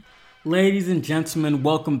Ladies and gentlemen,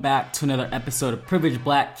 welcome back to another episode of Privileged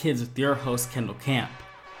Black Kids with your host, Kendall Camp.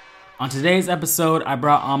 On today's episode, I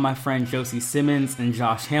brought on my friend Josie Simmons and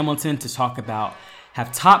Josh Hamilton to talk about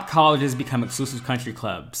have top colleges become exclusive country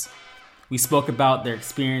clubs. We spoke about their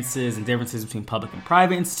experiences and differences between public and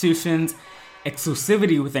private institutions,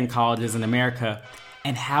 exclusivity within colleges in America,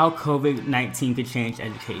 and how COVID-19 could change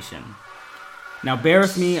education. Now, bear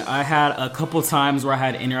with me, I had a couple times where I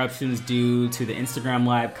had interruptions due to the Instagram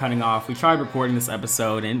Live cutting off. We tried recording this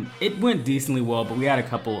episode, and it went decently well, but we had a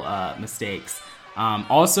couple mistakes.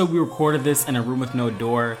 Also, we recorded this in a room with no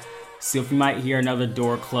door, so if you might hear another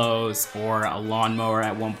door close or a lawnmower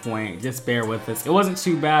at one point, just bear with us. It wasn't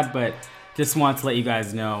too bad, but just wanted to let you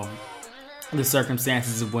guys know the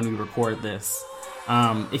circumstances of when we recorded this.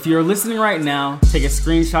 If you're listening right now, take a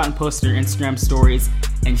screenshot and post it to your Instagram stories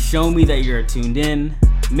and show me that you're tuned in.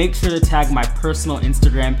 Make sure to tag my personal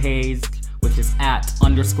Instagram page, which is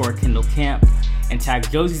 @_KendallCamp, and tag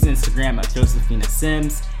Josie's Instagram at Josephina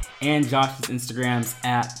Sims and Josh's Instagrams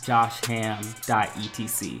at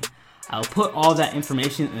joshham.etc. I'll put all that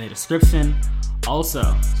information in the description.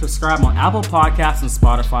 Also, subscribe on Apple Podcasts and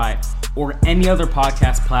Spotify or any other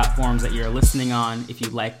podcast platforms that you're listening on if you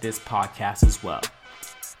like this podcast as well.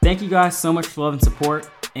 Thank you guys so much for love and support,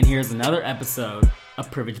 and here's another episode of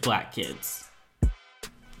Privileged Black Kids.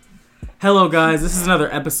 Hello guys, this is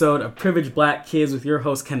another episode of Privileged Black Kids with your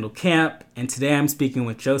host Kendall Camp, and today I'm speaking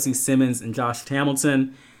with Josie Simmons and Josh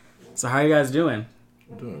Hamilton. So how are you guys doing?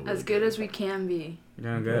 Doing really as good as we can be.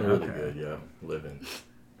 You're doing good? Really okay. good, yeah. Living.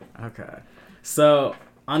 Okay. So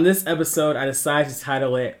on this episode, I decided to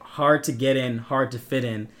title it Hard to Get In, Hard to Fit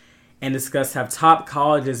In, and discuss how top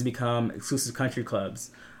colleges become exclusive country clubs.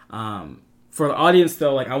 For the audience,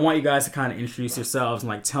 though, I want you guys to kind of introduce yourselves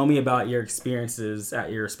and, tell me about your experiences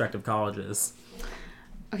at your respective colleges.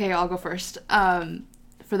 Okay, I'll go first. For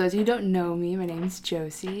those of you who don't know me, my name's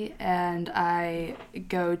Josie, and I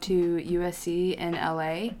go to USC in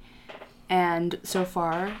LA. And so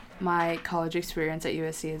far, my college experience at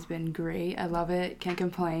USC has been great. I love it. Can't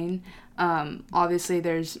complain. Obviously,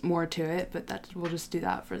 there's more to it, but we'll just do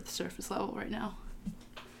that for the surface level right now.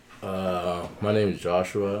 My name is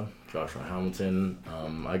Joshua Hamilton.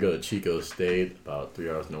 I go to Chico State, about 3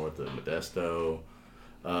 hours north of Modesto.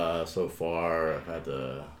 So far, I've had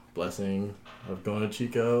the blessing of going to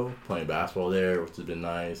Chico, playing basketball there, which has been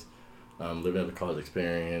nice. Living up the college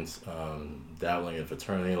experience, dabbling in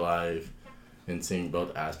fraternity life, and seeing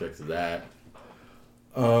both aspects of that.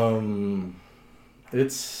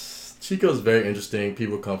 Chico's very interesting.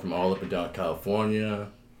 People come from all up and down California.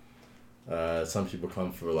 Some people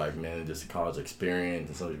come for just a college experience,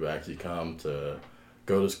 and some people actually come to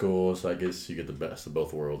go to school. So I guess you get the best of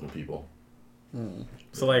both worlds in people.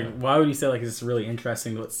 So why would you say it's really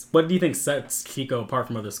interesting? What do you think sets Chico apart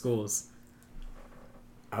from other schools?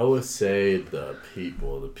 I would say the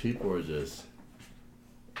people. The people are just.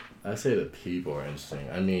 I say the people are interesting.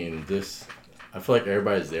 I mean, I feel like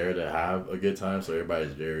everybody's there to have a good time, so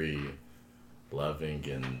everybody's very loving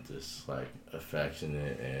and just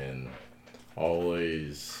affectionate and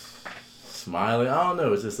always smiling. I don't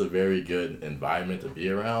know, it's just a very good environment to be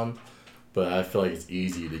around, but I feel like it's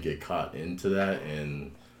easy to get caught into that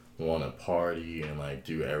and want to party and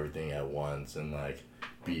do everything at once and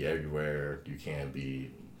be everywhere you can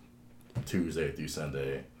be Tuesday through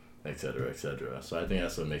Sunday, etc., etc. So I think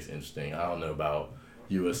that's what makes it interesting. I don't know about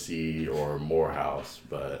USC or Morehouse,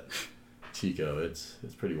 but Chico, it's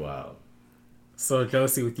pretty wild. So,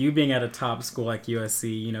 Josie, with you being at a top school like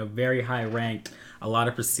USC, very high ranked, a lot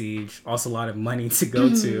of prestige, also a lot of money to go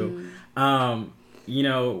to,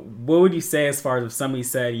 what would you say as far as if somebody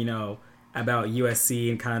said, about USC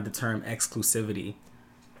and kind of the term exclusivity?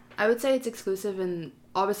 I would say it's exclusive, and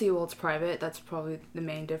obviously, it's private. That's probably the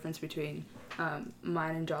main difference between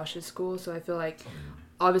mine and Josh's school. So I feel like,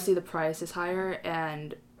 obviously, the price is higher,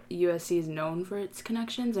 and USC is known for its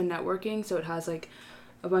connections and networking, so it has,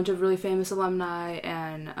 a bunch of really famous alumni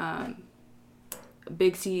and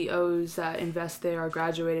big CEOs that invest there or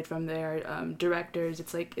graduated from there, directors.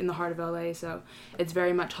 It's in the heart of LA, so it's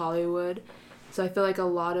very much Hollywood. So I feel like a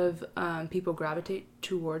lot of people gravitate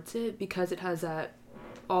towards it because it has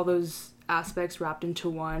all those aspects wrapped into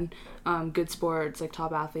one. Good sports,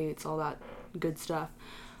 top athletes, all that good stuff.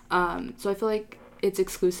 So I feel like it's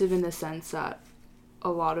exclusive in the sense that a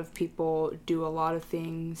lot of people do a lot of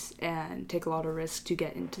things and take a lot of risks to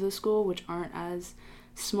get into the school, which aren't as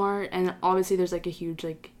smart. And obviously there's a huge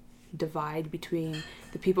divide between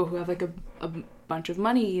the people who have a bunch of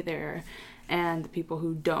money there and the people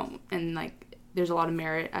who don't. And there's a lot of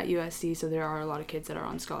merit at USC, so there are a lot of kids that are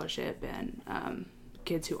on scholarship and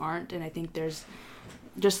kids who aren't. And I think there's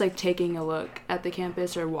just like taking a look at the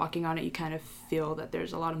campus or walking on it, you kind of feel that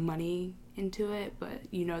there's a lot of money into it, but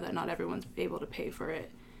you know that not everyone's able to pay for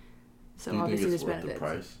it. So do you obviously think it's there's worth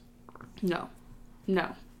benefits. the price?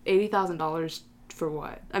 No, $80,000 for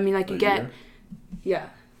what? I mean, like you get, year? yeah,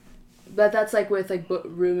 but that's like with like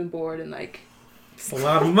room and board and like. It's a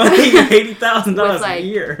lot of money. $80,000 like, a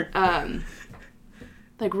year.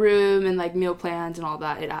 Like room and like meal plans and all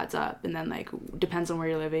that, it adds up, and then like depends on where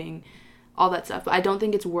you're living, all that stuff. But I don't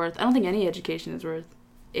think any education is worth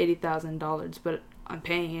 $80,000, but I'm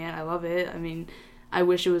paying it. I love it. I mean, I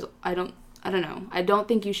wish it was. I don't know. I don't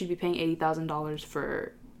think you should be paying $80,000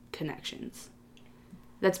 for connections.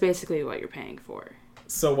 That's basically what you're paying for.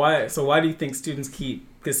 So why do you think students keep?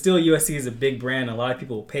 Because still USC is a big brand. A lot of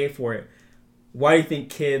people will pay for it. Why do you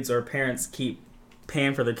think kids or parents keep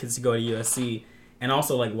paying for their kids to go to USC? And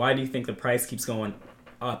also, like, why do you think the price keeps going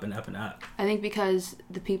up and up and up? I think because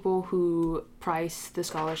the people who price the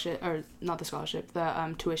scholarship, or not the scholarship,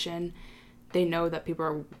 the tuition, they know that people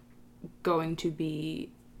are going to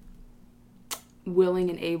be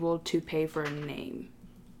willing and able to pay for a name.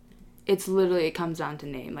 It comes down to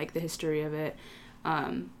name, like the history of it,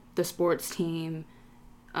 the sports team,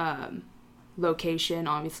 location.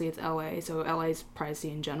 Obviously, it's LA, so LA is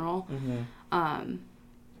pricey in general. Mm-hmm.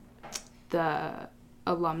 The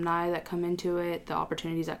alumni that come into it, the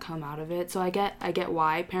opportunities that come out of it. So I get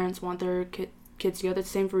why parents want their kids to go. That's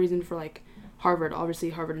the same reason for like Harvard. Obviously,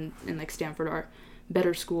 Harvard and like Stanford are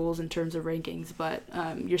better schools in terms of rankings, but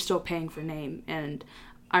you're still paying for name. And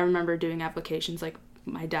I remember doing applications. Like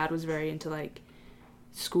my dad was very into like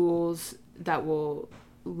schools that will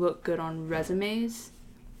look good on resumes.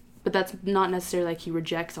 But that's not necessarily like he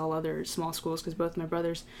rejects all other small schools, because both my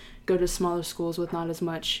brothers go to smaller schools with not as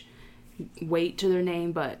much weight to their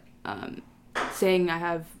name. But saying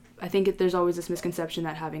I think there's always this misconception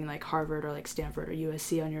that having like Harvard or like Stanford or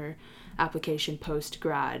USC on your application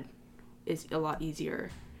post-grad is a lot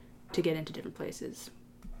easier to get into different places.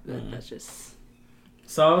 That's just...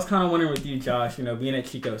 So I was kind of wondering with you, Josh, being at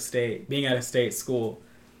Chico State, being at a state school,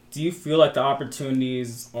 do you feel like the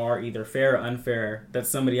opportunities are either fair or unfair that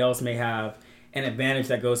somebody else may have an advantage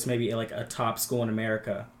that goes to maybe like a top school in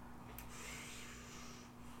America?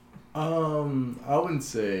 I wouldn't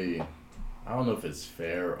say, I don't know if it's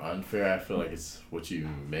fair or unfair. I feel like it's what you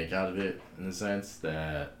make out of it, in the sense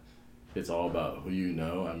that it's all about who you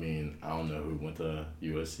know. I mean, I don't know who went to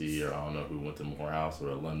USC, or I don't know who went to Morehouse, or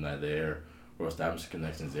alumni there, or established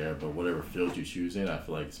connections there, but whatever field you choose in, I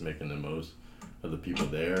feel like it's making the most of the people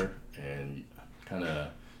there and kind of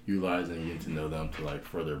utilizing and getting to know them to like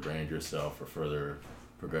further brand yourself or further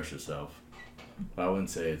progress yourself. But I wouldn't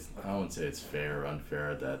say it's fair or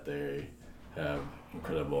unfair that they have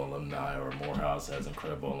incredible alumni, or Morehouse has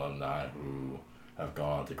incredible alumni who have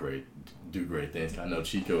gone to do great things. I know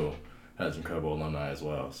Chico has incredible alumni as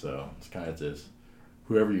well, so it's kind of just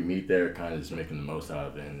whoever you meet there, kind of just making the most out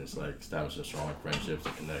of it, and it's like establishing strong friendships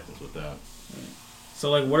and connections with them. So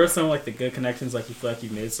like, what are some like the good connections like you feel like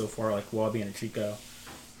you've made so far, like while being at Chico?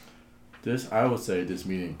 I would say just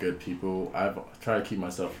meeting good people. I've tried to keep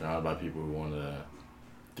myself surrounded by people who want to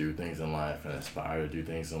do things in life and aspire to do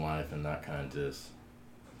things in life, and not kind of just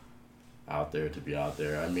out there to be out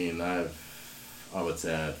there. I mean, I would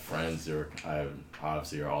say I have friends who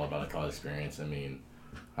obviously are all about a college experience. I mean,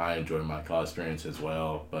 I enjoy my college experience as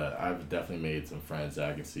well, but I've definitely made some friends that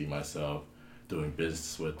I can see myself doing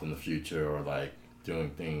business with in the future, or like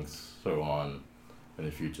doing things so on in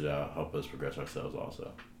the future that will help us progress ourselves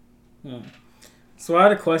also. So I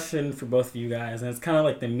had a question for both of you guys, and it's kind of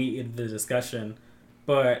like the meat of the discussion,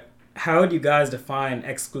 but how do you guys define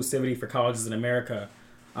exclusivity for colleges in America?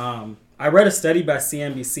 I read a study by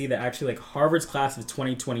CNBC that actually like Harvard's class of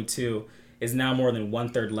 2022 is now more than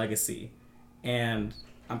 1/3 legacy. And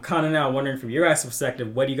I'm kind of now wondering from your guys'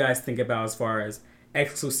 perspective, what do you guys think about as far as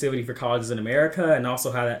exclusivity for colleges in America, and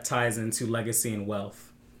also how that ties into legacy and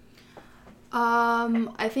wealth?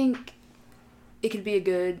 I think it could be a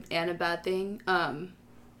good and a bad thing.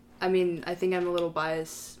 I mean, I think I'm a little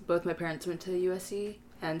biased. Both my parents went to USC,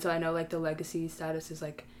 and so I know like the legacy status is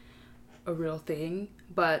like a real thing.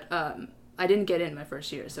 But I didn't get in my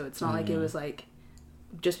first year, so it's not like it was like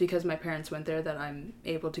just because my parents went there that I'm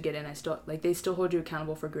able to get in. They still hold you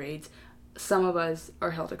accountable for grades. Some of us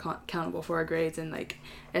are held accountable for our grades and like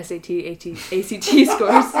SAT, ACT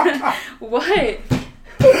scores. What?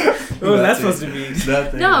 What was that supposed to mean?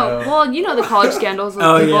 No, well, you know the college scandals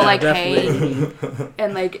of people paying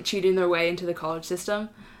and like cheating their way into the college system.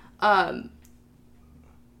 Now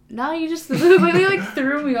you just literally like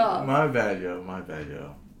threw me off. My bad,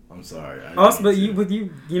 yo. I'm sorry. Also, but with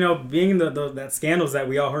you being the that scandals that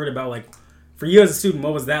we all heard about, like for you as a student,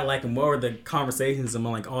 what was that like, and what were the conversations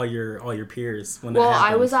among like all your peers when that Well,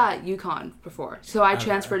 happened? I was at UConn before, so I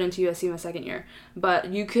transferred into USC my second year. But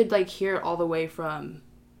you could like hear it all the way from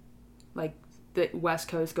like the West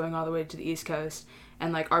Coast going all the way to the East Coast,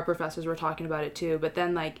 and like our professors were talking about it too. But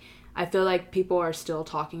then like I feel like people are still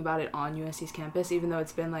talking about it on USC's campus, even though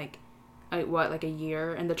it's been like a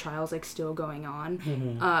year and the trial's like still going on.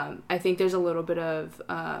 Mm-hmm. I think there's a little bit of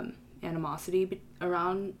animosity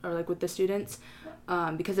around or like with the students,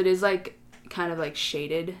 because it is like kind of like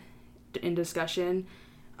shaded in discussion,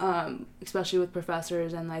 especially with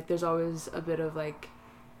professors, and like there's always a bit of like,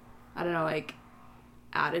 I don't know, like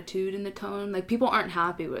attitude in the tone. Like people aren't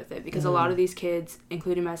happy with it because a lot of these kids,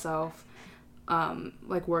 including myself,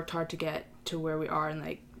 like worked hard to get to where we are, and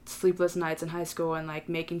like sleepless nights in high school and like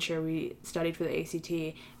making sure we studied for the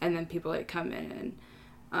ACT, and then people like come in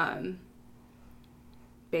and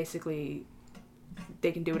basically they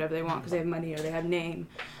can do whatever they want because they have money or they have name.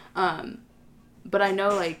 But I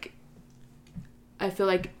know like I feel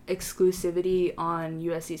like exclusivity on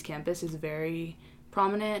USC's campus is very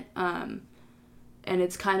prominent, and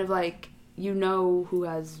it's kind of like you know who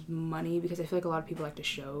has money, because I feel like a lot of people like to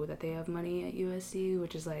show that they have money at USC,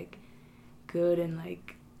 which is like good, and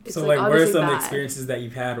like it's so like what are some of the bad experiences that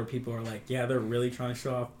you've had where people are like, yeah, they're really trying to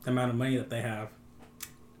show off the amount of money that they have?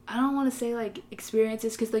 I don't want to say like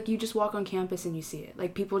experiences, because like you just walk on campus and you see it.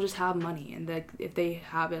 Like people just have money, and like if they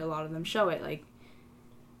have it, a lot of them show it. Like,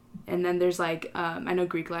 and then there's like I know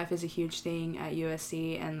Greek life is a huge thing at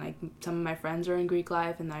USC, and like some of my friends are in Greek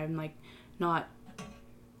life, and I'm like not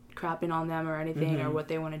crapping on them or anything or what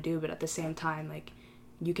they want to do, but at the same time like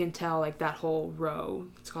you can tell like that whole row,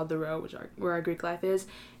 it's called the row, which where our Greek life is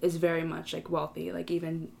very much like wealthy. Like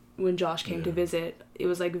even when Josh came to visit, it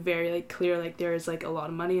was like very like clear like there is like a lot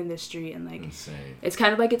of money in this street, and like insane. It's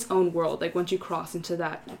kind of like its own world. Like once you cross into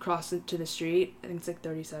the street, I think it's like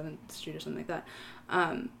 37th Street or something like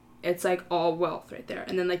that, it's like all wealth right there,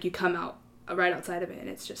 and then like you come out right outside of it and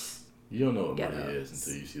it's just, you don't know what money is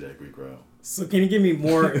until you see that Greek row. So can you give me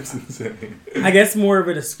more, It's insane. I guess more of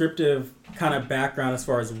a descriptive kind of background as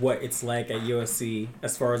far as what it's like at USC,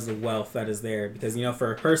 as far as the wealth that is there? Because, you know,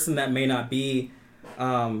 for a person that may not be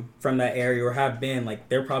from that area or have been, like,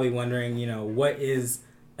 they're probably wondering, you know, what is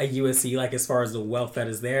a USC like as far as the wealth that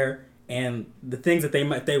is there, and the things that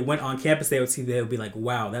they went on campus, they would see, they would be like,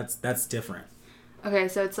 wow, that's different. Okay,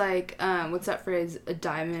 so it's like, what's that phrase? A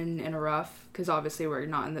diamond in a rough, because obviously we're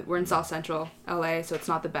in South Central LA, so it's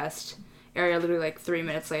not the best area. Literally like 3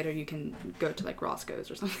 minutes later you can go to like Roscoe's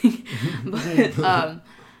or something.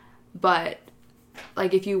 but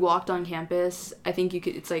like if you walked on campus, I think you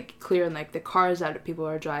could, it's like clear in like the cars that people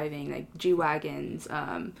are driving, like G-Wagons,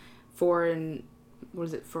 Ferraris,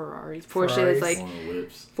 Porsches,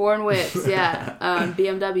 like foreign whips, yeah,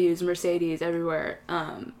 BMWs, Mercedes, everywhere.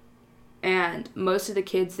 And most of the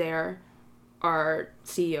kids there are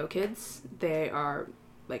CEO kids. They are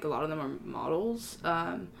like, a lot of them are models,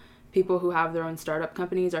 people who have their own startup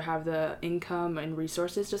companies or have the income and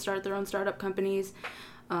resources to start their own startup companies.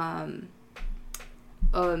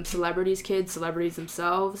 Celebrities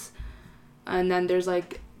themselves. And then there's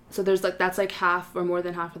like that's like half or more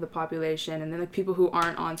than half of the population. And then like people who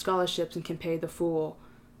aren't on scholarships and can pay the full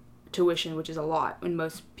tuition, which is a lot when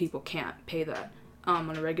most people can't pay that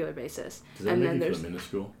on a regular basis. Does that and make then you feel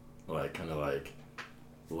minuscule? Like kind of like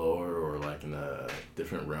lower, or like in a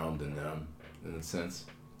different realm than them in a sense?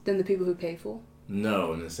 Than the people who pay full?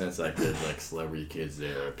 No, in the sense like there's like celebrity kids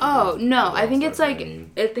there. Oh no, I think it's like,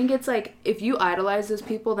 I think it's like if you idolize those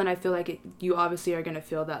people, then I feel like you obviously are gonna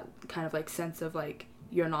feel that kind of like sense of like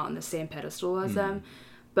you're not on the same pedestal as them.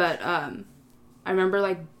 But I remember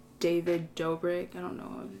like David Dobrik, I don't know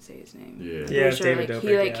how to say his name. Yeah, sure, David like, Dobrik.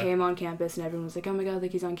 he like came on campus and everyone was like, oh my god,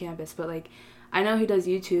 like he's on campus. But like I know he does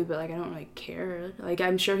YouTube, but like I don't really care. Like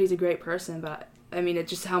I'm sure he's a great person, but I mean, it's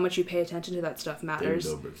just how much you pay attention to that stuff matters.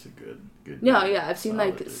 David Dobrik's a good. No, yeah, I've seen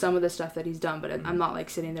like some of the stuff that he's done, but I'm not like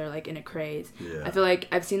sitting there like in a craze. Yeah. I feel like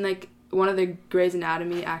I've seen like one of the Grey's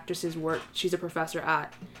Anatomy actresses work. She's a professor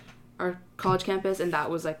at our college campus, and that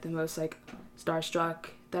was like the most like starstruck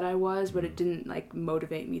that I was, but it didn't like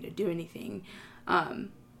motivate me to do anything,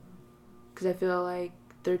 because I feel like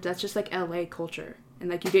that's just like LA culture. And,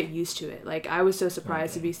 like, you get used to it. Like, I was so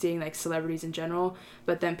surprised to be seeing, like, celebrities in general.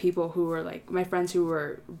 But then people who were, like, my friends who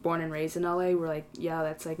were born and raised in LA were like, yeah,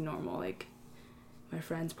 that's, like, normal. Like, my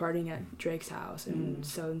friend's partying at Drake's house and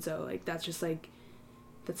so. Like, that's just, like,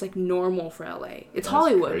 that's, like, normal for LA. It's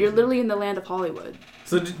Hollywood. Crazy. You're literally in the land of Hollywood.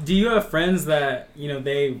 So do you have friends that, you know,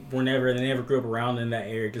 they never grew up around in that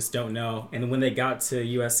area, just don't know. And when they got to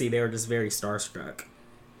USC, they were just very starstruck?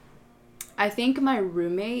 I think my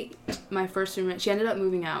first roommate, she ended up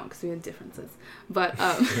moving out because we had differences. But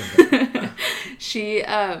she's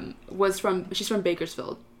from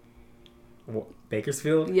Bakersfield.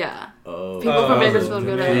 Bakersfield? Yeah. Oh. People from Bakersfield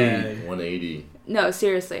go to... 180. No,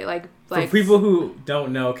 seriously. Like for people who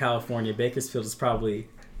don't know California, Bakersfield is probably...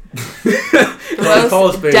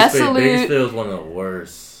 desolate. Bakersfield is one of the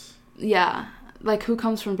worst. Yeah. Like, who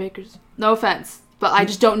comes from Bakersfield? No offense. But I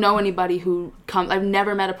just don't know anybody who comes. I've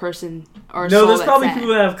never met a person or a soul there's probably said. people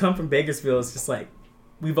that have come from Bakersfield. It's just like,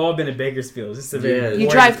 we've all been to Bakersfield. It's just a very you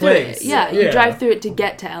drive through place. it. Yeah, you drive through it to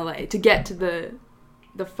get to LA, to get to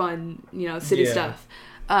the fun, city stuff.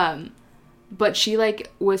 But she,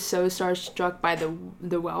 like, was so starstruck by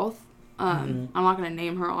the wealth. I'm not going to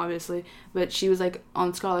name her, obviously. But she was, like,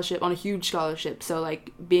 on a huge scholarship. So,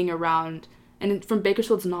 like, being around... And from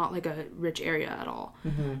Bakersfield's not, like, a rich area at all.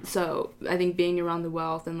 Mm-hmm. So I think being around the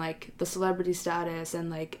wealth and, like, the celebrity status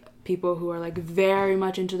and, like, people who are, like, very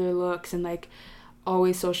much into their looks and, like,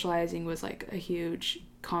 always socializing was, like, a huge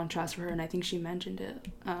contrast for her. And I think she mentioned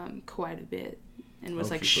it quite a bit and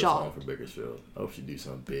was, like, shocked. For Bakersfield. I hope she do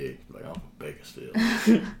something big. Like, I'm from Bakersfield.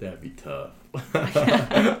 That'd be tough.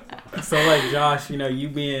 So, like, Josh, you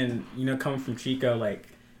being, coming from Chico, like,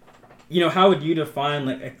 how would you define,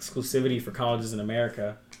 like, exclusivity for colleges in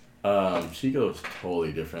America? Chico's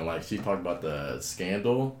totally different. Like, she talked about the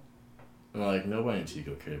scandal. And, like, nobody in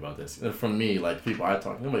Chico cared about this. From me, like, people I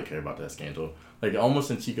talk, nobody cared about that scandal. Like,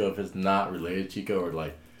 almost in Chico, if it's not related to Chico or,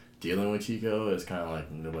 like, dealing with Chico, it's kind of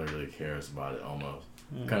like nobody really cares about it, almost.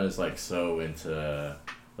 Kind of just, like, so into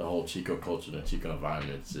the whole Chico culture and Chico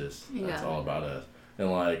environment. It's just, that's all about us.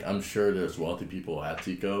 And, like, I'm sure there's wealthy people at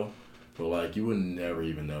Chico, but, like, you would never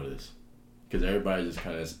even notice. Because everybody just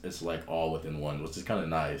kind of, it's like all within one, which is kind of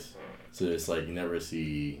nice. So it's like you never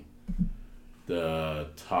see the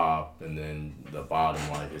top and then the bottom.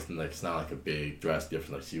 Like it's not like a big dress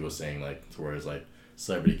difference like she was saying, like to where it's like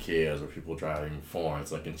celebrity kids or people driving foreign.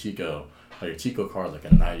 It's like in Chico, like a Chico car is like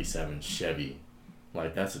a 97 Chevy.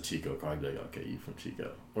 Like that's a Chico car. I'd be like, okay, you from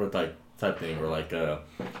Chico. Or like type thing, or like a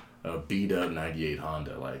beat up 98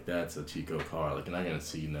 Honda. Like that's a Chico car. Like you're not going to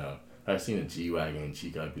see I've seen a G-Wagon in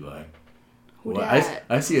Chico, I'd be like, well,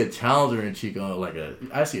 I see a Challenger in Chico,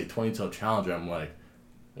 I see a 2012 Challenger, I'm like,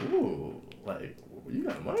 ooh, like, you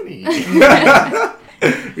got money.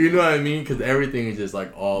 You know what I mean? Because everything is just,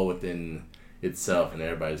 like, all within itself, and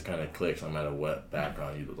everybody just kind of clicks no matter what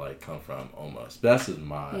background you, like, come from, almost. That's just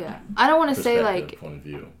my I don't want to say, like, point of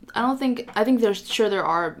view. I think there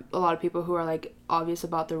are a lot of people who are, like, obvious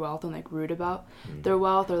about their wealth and, like, rude about their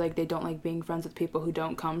wealth, or, like, they don't like being friends with people who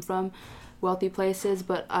don't come from wealthy places,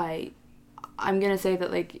 but I'm gonna say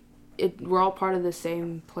that, like, we're all part of the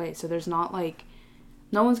same place, so there's not, like,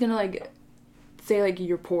 no one's gonna, like, say, like,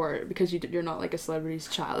 you're poor because you're not, like, a celebrity's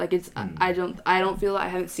child. Like, it's, I don't feel, I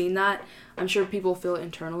haven't seen that. I'm sure people feel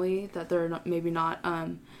internally that they're maybe not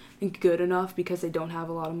good enough because they don't have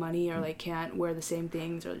a lot of money or, like, can't wear the same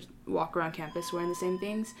things or walk around campus wearing the same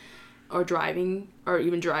things, or driving, or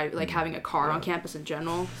even drive, like, having a car on campus in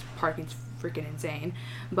general. Parking's freaking insane.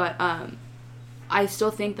 But, I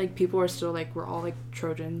still think, like, people are still, like, we're all, like,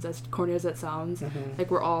 Trojans, as corny as that sounds.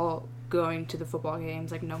 Like, we're all going to the football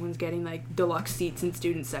games. Like, no one's getting, like, deluxe seats in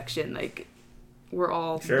student section. Like, we're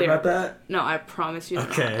all sure there. About that? No, I promise you.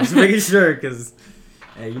 Okay, just making sure, because,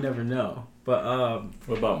 hey, you never know. But,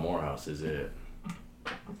 what about Morehouse? Is it...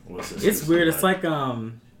 It's weird. It's like,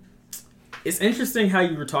 it's interesting how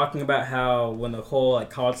you were talking about how when the whole, like,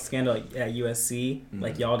 college scandal at USC,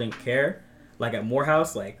 like, y'all didn't care. Like, at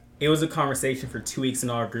Morehouse, like, it was a conversation for 2 weeks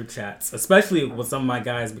in our group chats, especially with some of my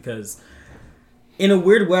guys, because in a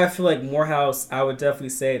weird way, I feel like Morehouse, I would definitely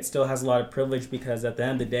say it still has a lot of privilege, because at the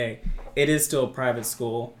end of the day, it is still a private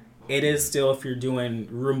school. It is still, if you're doing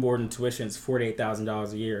room, board, and tuition, it's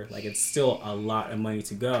 $48,000 a year. Like, it's still a lot of money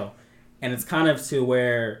to go. And it's kind of to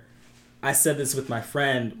where, I said this with my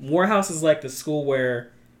friend, Morehouse is like the school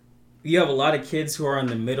where you have a lot of kids who are in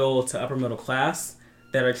the middle to upper middle class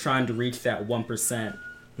that are trying to reach that 1%.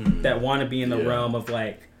 That want to be in the realm of,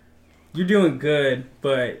 like, you're doing good,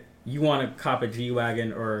 but you want to cop a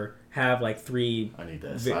G-Wagon or have, like, three... I need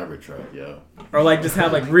that Cybertruck, yo. Or, like, just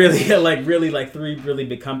have, like, really, like, three really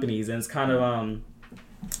big companies. And it's kind of,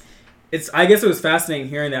 I guess it was fascinating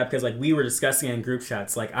hearing that, because, like, we were discussing it in group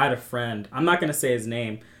chats. Like, I had a friend, I'm not going to say his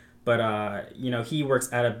name, but, he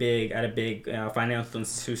works at a big financial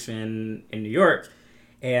institution in New York.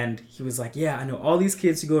 And he was like, yeah, I know all these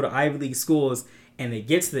kids who go to Ivy League schools, and they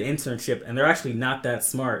get to the internship, and they're actually not that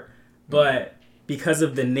smart. But because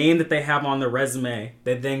of the name that they have on their resume,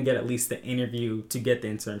 they then get at least the interview to get the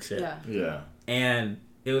internship. Yeah. And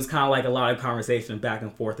it was kind of like a lot of conversation back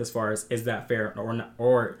and forth as far as is that fair or not,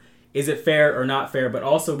 or is it fair or not fair. But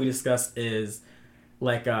also we discussed is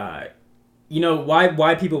like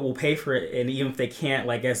why people will pay for it, and even if they can't,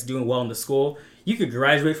 like, guess doing well in the school, you could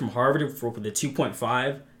graduate from Harvard for the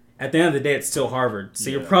 2.5. At the end of the day, it's still Harvard, so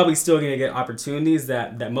you're probably still going to get opportunities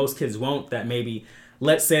that most kids won't. That maybe,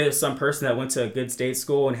 let's say there's some person that went to a good state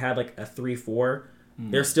school and had like a 3.4,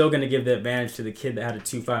 they're still going to give the advantage to the kid that had a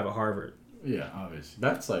 2.5 at Harvard. Yeah, obviously.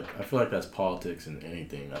 That's like, I feel like that's politics in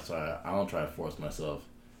anything. That's why I don't try to force myself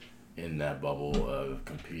in that bubble of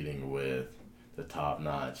competing with the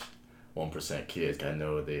top-notch 1% kids. I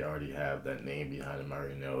know they already have that name behind them. I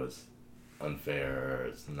already know it's unfair.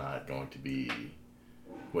 It's not going to be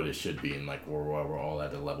what it should be, and like we're all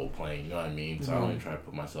at a level playing. You know what I mean? So I don't even try to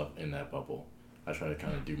put myself in that bubble. I try to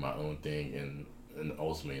kind of do my own thing, and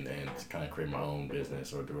ultimately in the end, to kind of create my own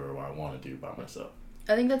business or do whatever I want to do by myself.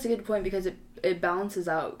 I think that's a good point because it balances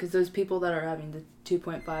out, because those people that are having the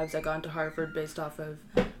 2.5s that got into Harvard based off of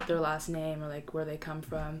their last name or like where they come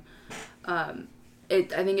from, I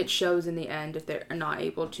think it shows in the end if they're not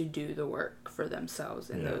able to do the work for themselves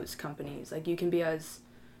in those companies. Like, you can be as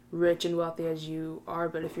rich and wealthy as you are,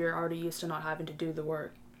 but if you're already used to not having to do the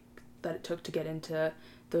work that it took to get into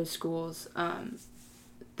those schools,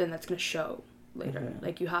 then that's going to show later.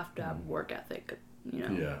 Like, you have to have work ethic, you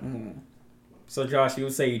know? Yeah. So Josh, you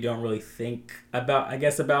would say you don't really think about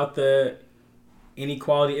the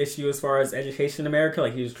inequality issue as far as education in America?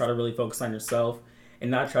 Like, you just try to really focus on yourself and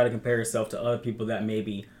not try to compare yourself to other people that may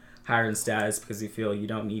be higher in status because you feel you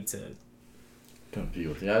don't need to compete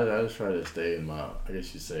with it. I just try to stay in my, I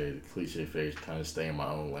guess you say, the cliche phrase, kind of stay in my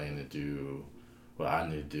own lane and do what I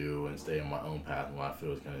need to do and stay on my own path and what I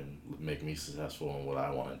feel is going to make me successful in what I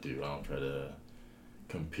want to do. I don't try to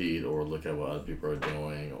compete or look at what other people are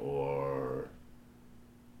doing or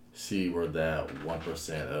see where that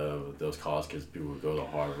 1% of those college kids, people go to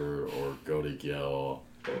Harvard or go to Yale,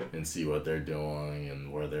 and see what they're doing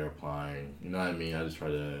and where they're applying. You know what I mean? I just try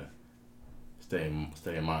to stay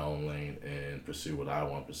in my own lane and pursue what I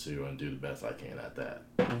want to pursue and do the best I can at that.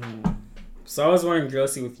 So I was wondering,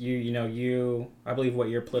 Josie, with you, I believe what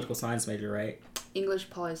you're a political science major, right?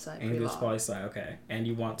 English poli-sci. English poli-sci, okay. And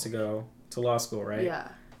you want to go to law school, right? Yeah.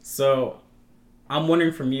 So I'm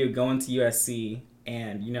wondering from you, going to USC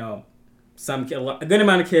and, a good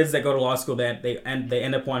amount of kids that go to law school that they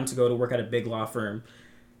end up wanting to go to work at a big law firm.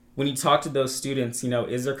 When you talk to those students,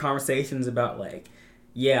 is there conversations about like,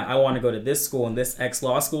 yeah, I want to go to this school and this X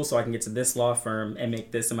law school so I can get to this law firm and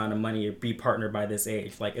make this amount of money or be partnered by this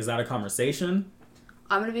age? Like, is that a conversation?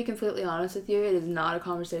 I'm going to be completely honest with you. It is not a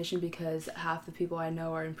conversation because half the people I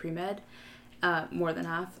know are in pre-med, more than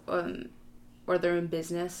half, or they're in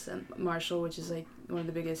business. Marshall, which is like one of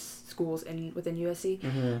the biggest schools within USC.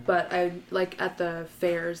 Mm-hmm. But I like at the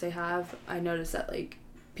fairs they have, I noticed that like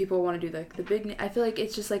people want to do like the big. I feel like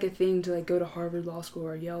it's just like a thing to like go to Harvard Law School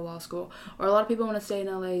or Yale Law School, or a lot of people want to stay in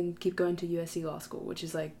LA and keep going to USC Law School, which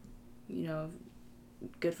is like,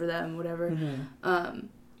 good for them, whatever. Mm-hmm.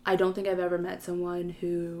 I don't think I've ever met someone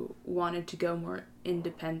who wanted to go more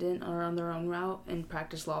independent or on their own route and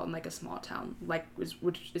practice law in like a small town,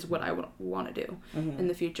 which is what I would want to do in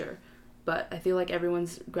the future. But I feel like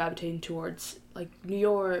everyone's gravitating towards like New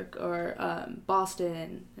York or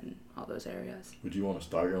Boston and all those areas. Would you want to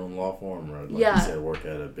start your own law firm or, like you said, work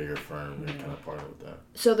at a bigger firm and kind of partner with that?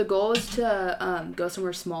 So the goal is to go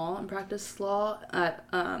somewhere small and practice law at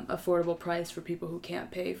affordable price for people who can't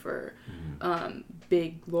pay for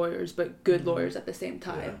big lawyers, but good lawyers at the same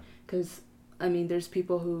time. Because, there's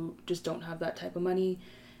people who just don't have that type of money,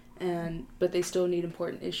 but they still need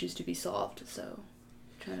important issues to be solved, so...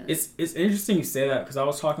 It's interesting you say that because I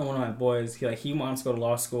was talking to one of my boys. He wants to go to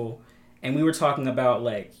law school, and we were talking about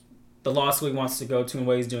like the law school he wants to go to and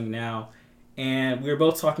what he's doing now, and we were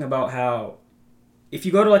both talking about how if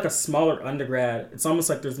you go to like a smaller undergrad, it's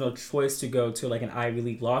almost like there's no choice to go to like an Ivy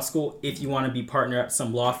League law school if you want to be partner at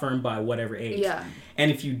some law firm by whatever age. Yeah.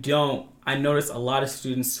 And if you don't, I notice a lot of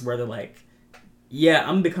students where they're like, yeah,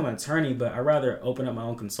 I'm going to become an attorney, but I'd rather open up my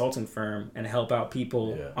own consulting firm and help out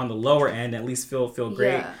people on the lower end, at least feel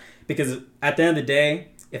great. Yeah. Because at the end of the day,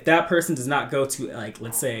 if that person does not go to, like,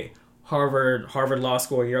 let's say, Harvard Law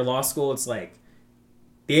School or Yale Law School, it's like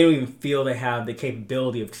they don't even feel they have the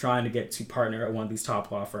capability of trying to get to partner at one of these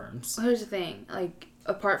top law firms. Well, here's the thing. Like,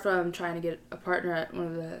 apart from trying to get a partner at one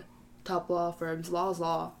of the top law firms, law is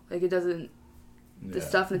law. Like, it doesn't... The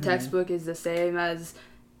stuff in the textbook is the same as...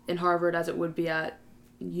 in Harvard as it would be at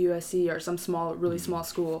USC or some really small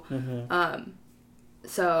school.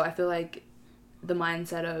 So I feel like the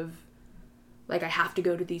mindset of like I have to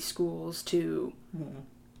go to these schools to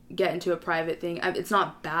get into a private thing. It's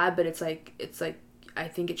not bad, but it's like I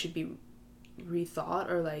think it should be rethought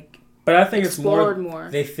or like. But I think it's more.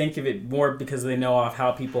 They think of it more because they know of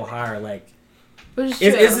how people hire. Like, which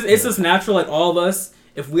is it's just natural. Like all of us,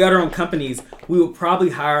 if we had our own companies, we would probably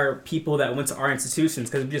hire people that went to our institutions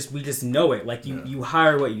because we just know it. Like you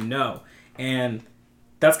hire what you know, and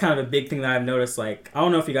that's kind of a big thing that I've noticed. Like I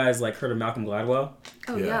don't know if you guys like heard of Malcolm Gladwell.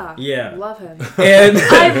 Oh yeah, love him. And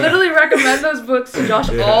I literally recommend those books to Josh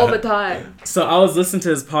all the time. So I was listening to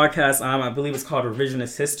his podcast. I believe it's called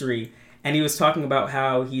Revisionist History. And he was talking about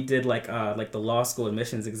how he did like the law school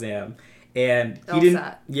admissions exam, and he LSAT.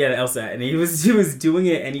 didn't. Yeah, the LSAT, and he was doing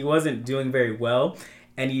it, and he wasn't doing very well.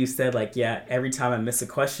 And he said like, yeah, every time I miss a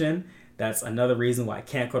question, that's another reason why I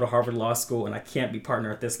can't go to Harvard Law School and I can't be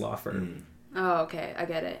partner at this law firm. Oh, okay, I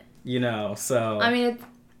get it. So I mean,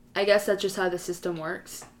 I guess that's just how the system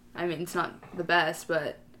works. I mean, it's not the best,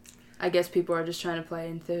 but I guess people are just trying to play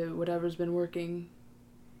into whatever's been working.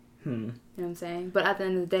 You know what I'm saying? But at the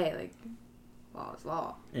end of the day, like, law is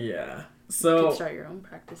law. Yeah. So you could start your own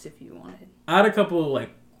practice if you wanted. I had a couple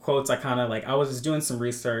like quotes. I was just doing some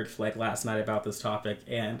research like last night about this topic,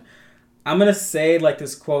 and I'm gonna say like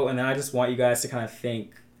this quote, and then I just want you guys to kind of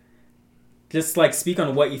think, just like speak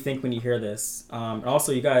on what you think when you hear this. And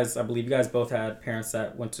also, you guys, I believe you guys both had parents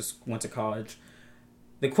that went to college.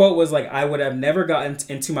 The quote was like, "I would have never gotten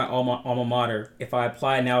into my alma mater if I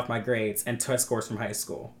applied now with my grades and test scores from high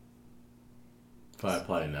school." If I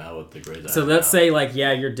apply now with the grades. So let's say like,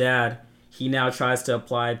 yeah, your dad, he now tries to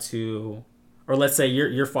apply to, or let's say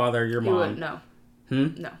your father, your mom. He wouldn't, no.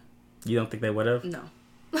 No. You don't think they would have? No.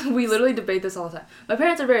 We literally debate this all the time. My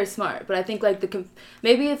parents are very smart, but I think like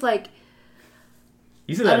maybe if like.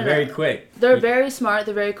 You said that very quick. They're very smart.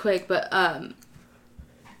 They're very quick, but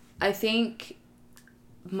I think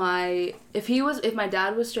if my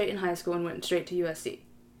dad was straight in high school and went straight to USC.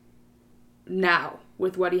 Now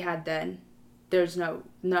with what he had then. There's no.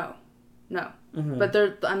 Mm-hmm.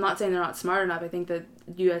 But I'm not saying they're not smart enough. I think that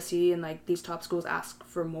USC and like these top schools ask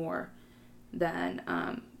for more than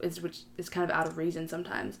which is kind of out of reason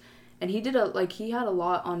sometimes. And he had a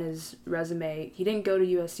lot on his resume. He didn't go to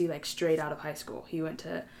USC like straight out of high school. He went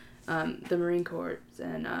to the Marine Corps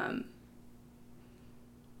and I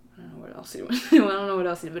don't know what else he went. I don't know what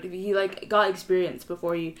else he did, but he like got experience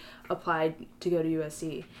before he applied to go to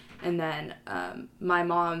USC. And then my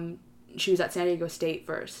mom. She was at San Diego State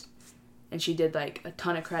first, and she did like a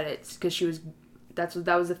ton of credits because that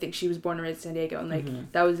was the thing. She was born and raised in San Diego, and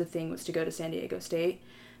like that was the thing, was to go to San Diego State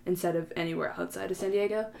instead of anywhere outside of San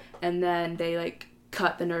Diego. And then they like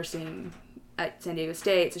cut the nursing at San Diego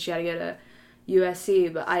State, so she had to go to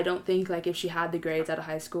USC. But I don't think like if she had the grades out of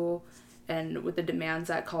high school and with the demands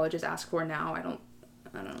that colleges ask for now, I don't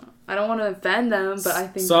know. I don't want to offend them, but I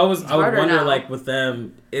think so. I would wonder, now. like, with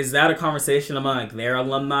them, is that a conversation among like their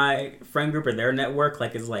alumni friend group or their network?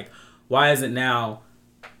 Like, is like, why is it now?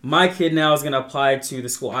 My kid now is going to apply to the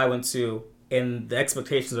school I went to, and the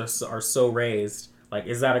expectations are so raised. Like,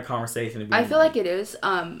 is that a conversation? I feel like it is.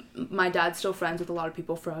 My dad's still friends with a lot of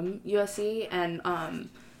people from USC, and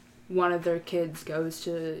one of their kids goes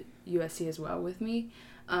to USC as well with me,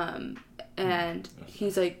 and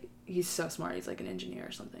he's so smart. He's like an engineer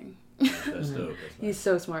or something. That's dope. He's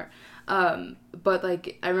so smart. But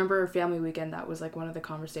like I remember family weekend, that was like one of the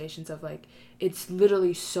conversations of like, it's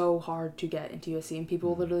literally so hard to get into USC and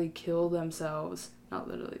people literally kill themselves. Not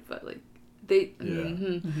literally, but like they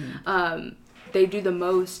they do the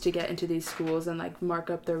most to get into these schools and like mark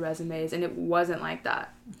up their resumes, and it wasn't like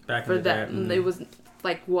that back for in the them. day. It was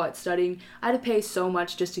like studying. I had to pay so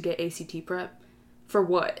much just to get ACT prep. For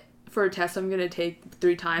what? For a test I'm going to take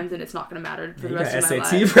 3 times and it's not going to matter for the rest of my life.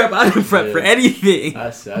 SAT prep? I didn't prep for anything.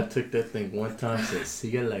 I took that thing one time, said,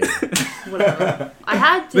 see you later. Whatever. I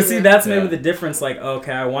had to. But see, that's maybe the difference. Like,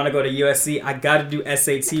 okay, I want to go to USC. I got to do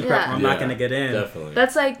SAT prep or I'm not going to get in. Definitely.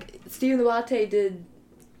 That's like Stephen Labate did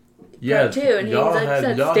prep too. And he was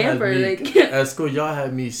at Stanford. At school, y'all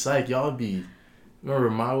had me psyched. Remember,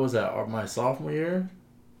 mine was at my sophomore year?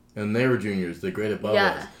 And they were juniors, the grade above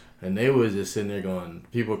us. And they was just sitting there going,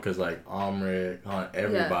 people, because like Omric,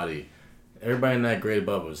 everybody in that grade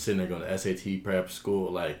above was sitting there going to SAT prep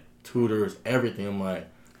school, like tutors, everything. I'm like,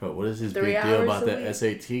 bro, what is this big deal about that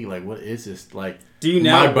SAT? Like, what is this? Like, do you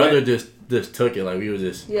now? My brother just took it. Like, we were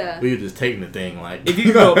just taking the thing. Like, if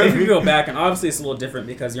you go back, and obviously it's a little different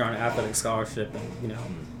because you're on an athletic scholarship, and you know,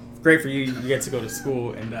 great for you. You get to go to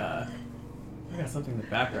school, and I got something in the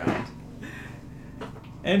background.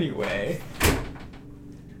 Anyway.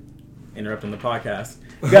 Interrupting the podcast.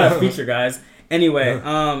 We got a feature, guys. Anyway,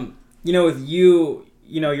 you know, with you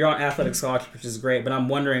you're on athletic scholarship, which is great, but I'm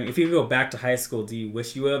wondering if you could go back to high school, do you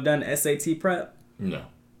wish you would have done SAT prep? No.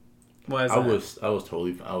 Why is I that? was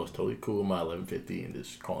totally cool with my 1150 and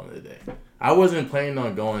just calling it a day. I wasn't planning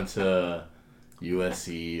on going to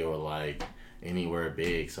USC or like anywhere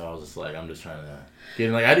big, so I was just like, I'm just trying to get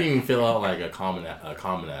in. Like, I didn't even fill out like a common app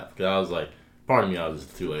because I was like, part of me, I was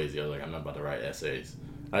just too lazy. I was like, I'm not about to write essays.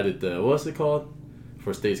 I did the, what's it called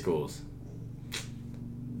for state schools?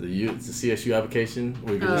 The CSU application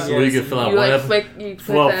where you can fill out one you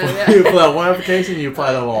fill out one application, you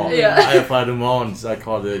apply them all. Yeah. I applied them all and I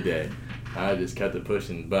called it a day. I just kept it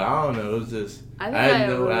pushing, but I don't know. It was just I had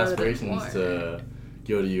no aspirations to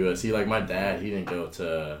go to USC. Like my dad, he didn't go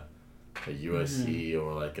to a USC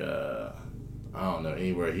or like a I don't know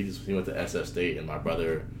anywhere. He went to SF State, and my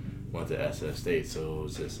brother went to SF State. So it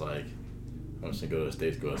was just like I'm just gonna go to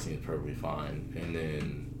state school. It seems perfectly fine, and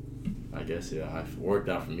then. I guess, yeah, it worked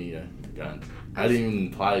out for me. I didn't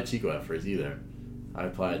even apply to Chico at first either. I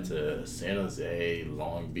applied to San Jose,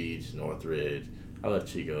 Long Beach, Northridge. I left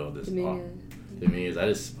Chico Dominguez. I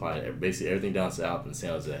just applied basically everything down south in San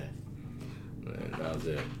Jose. And that was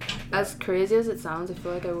it. As crazy as it sounds, I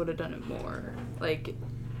feel like I would have done it more. Like,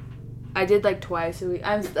 I did like twice a week.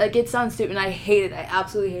 Like, it sounds stupid, and I hated it. I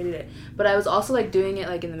absolutely hated it. But I was also like doing it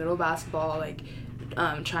like in the middle of basketball, like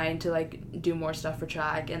trying to like do more stuff for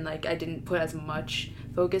track, and like I didn't put as much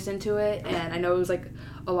focus into it. And I know it was like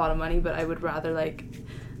a lot of money, but I would rather like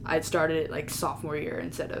I'd started it like sophomore year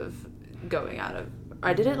instead of going out of.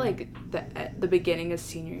 I did it like the beginning of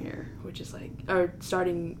senior year, which is like or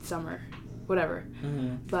starting summer, whatever.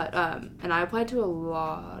 Mm-hmm. But and I applied to a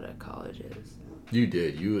lot of colleges. You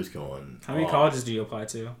did. You was going. How many colleges do you apply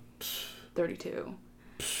to? 32.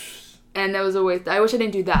 And that was a waste. I wish I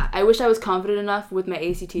didn't do that. I wish I was confident enough with my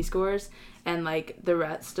ACT scores and like the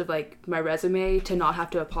rest of like my resume to not have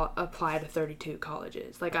to apply to 32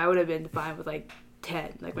 colleges. Like I would have been fine with like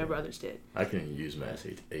 10, like my brothers did. I couldn't even use my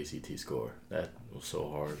ACT score. That was so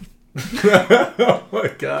hard. Oh my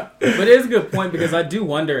god! But it is a good point because I do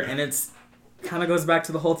wonder, and it's kind of goes back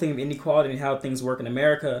to the whole thing of inequality and how things work in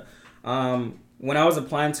America. When I was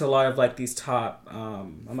applying to a lot of like these top,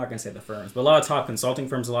 I'm not gonna say the firms, but a lot of top consulting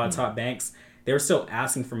firms, a lot of top banks, they were still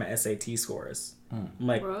asking for my SAT scores. I'm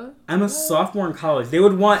like, I'm a sophomore in college. They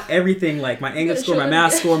would want everything, like my English score, my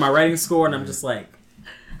math score, my writing score, and I'm just like,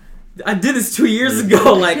 I did this 2 years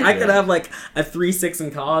ago. Like I could have like a 3.6 in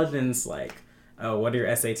college, and it's like, oh, what are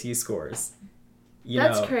your SAT scores?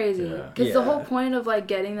 That's crazy. Because the whole point of like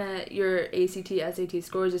getting your ACT, SAT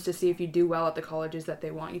scores is to see if you do well at the colleges that they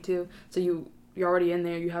want you to. So you're already in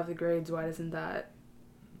there, you have the grades. Why isn't that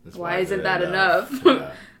enough?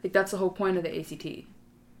 Yeah. Like that's the whole point of the ACT.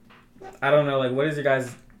 I don't know, like what is your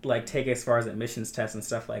guys like take as far as admissions tests and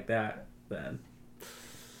stuff like that then?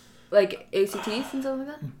 Like ACTs and stuff like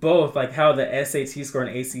that? Both, like how the SAT score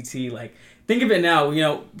and ACT, like think of it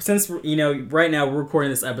now, since right now we're recording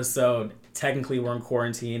this episode, technically we're in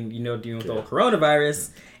quarantine, dealing with the whole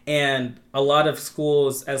coronavirus, and a lot of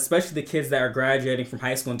schools, especially the kids that are graduating from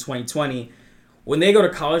high school in 2020, when they go to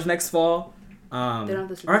college next fall, they don't have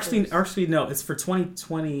to submit actually, no, it's for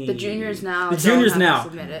 2020. The juniors now. The juniors now.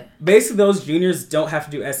 Submit it. Basically, those juniors don't have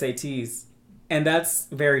to do SATs, and that's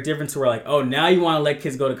very different to where like, oh, now you want to let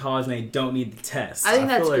kids go to college and they don't need the test. I think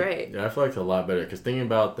that's great. Yeah, I feel like it's a lot better because thinking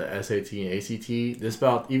about the SAT and ACT, it's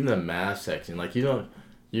about even the math section. Like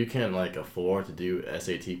you can't like afford to do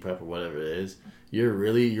SAT prep or whatever it is. You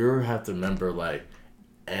have to remember like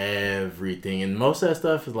everything, and most of that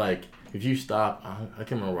stuff is like. If you stop, I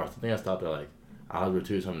can't remember. I think I stopped at like algebra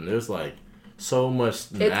 2 or something. There's like so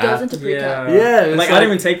much math. It goes into pre-calc. Yeah, like I didn't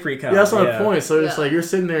even take pre-calc. Yeah, that's my point. So it's like you're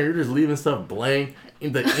sitting there, you're just leaving stuff blank.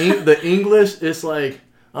 In the English, it's like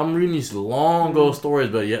I'm reading these long old stories,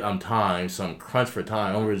 but yet I'm timed, so I'm crunched for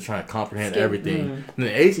time. I'm really trying to comprehend everything. And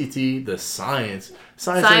the ACT, the science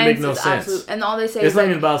doesn't make no sense. And all they say it's not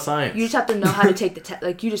even about science. You just have to know how to take the test.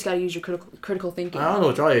 Like you just got to use your critical thinking. I don't know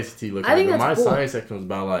what y'all ACT look like, but my science section was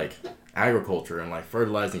about like agriculture and like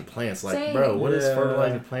fertilizing plants. Like, bro, what is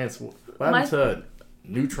fertilizing plants? What happens to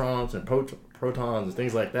neutrons and protons and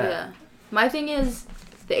things like that? Yeah. My thing is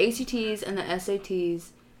the ACTs and the SATs,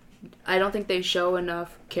 I don't think they show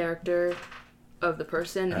enough character of the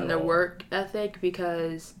person and their work ethic,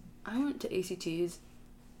 because I went to ACTs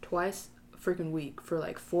twice a freaking week for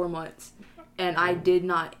like 4 months, and I did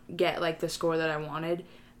not get like the score that I wanted.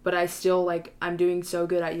 But I still, like, I'm doing so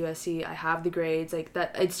good at USC. I have the grades. Like,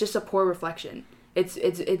 that, it's just a poor reflection. It's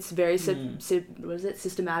very,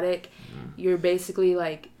 systematic. You're basically,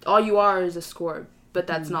 like, all you are is a score. But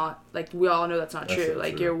that's not, like, we all know that's not true.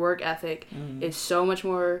 Like, your work ethic is so much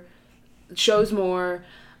more, shows more.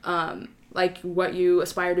 like what you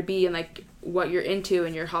aspire to be and like what you're into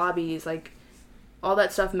and your hobbies. Like all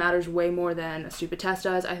that stuff matters way more than a stupid test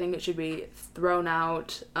does. I think it should be thrown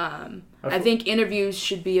out. I think interviews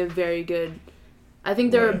should be a very good. I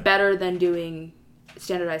think they're better than doing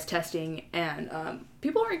standardized testing, and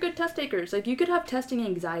people aren't good test takers. Like you could have testing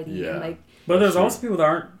anxiety and like. But there's also people that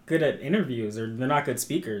aren't good at interviews or they're not good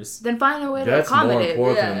speakers. Then find a way to accommodate. That's more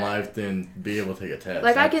important in life than be able to take a test.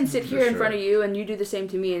 Like I can sit here in front of you and you do the same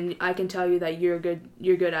to me, and I can tell you that you're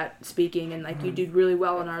good at speaking, and like you do really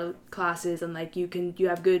well in our classes, and like you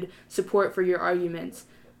have good support for your arguments.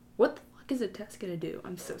 What the fuck is a test gonna do?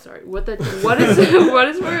 I'm so sorry. What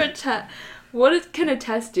can a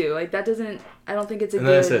test do? Like that doesn't. I don't think it's a good.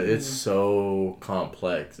 And like I said, it's so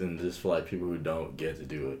complex, and just for like people who don't get to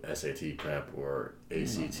do SAT prep or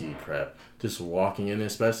ACT prep, just walking in,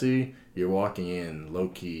 especially you're walking in low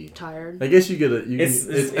key tired. I guess you get it's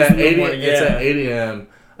at 8 It's at 8 a.m.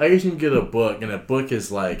 I guess you can get a book, and a book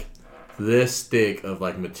is like this thick of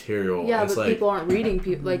like material. Yeah, but like, people aren't reading.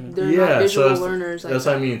 Like they're not visual learners. That's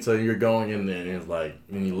what I mean. So you're going in there, and it's like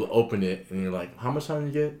when you open it, and you're like, how much time do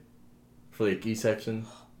you get for like each section?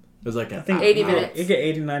 It was like 80 minutes. You get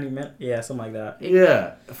 80, 90 minutes. Yeah, something like that.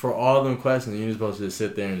 Yeah, for all them questions, you're supposed to just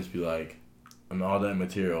sit there and just be like, all that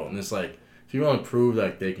material. And it's like, if you want to prove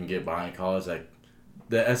like they can get by in college, like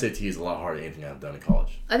the SAT is a lot harder than anything I've done in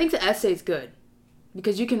college. I think the essay is good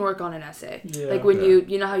because you can work on an essay. Yeah. Like when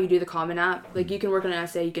you know how you do the Common App, like you can work on an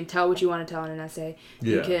essay. You can tell what you want to tell in an essay.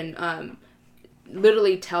 Yeah. You can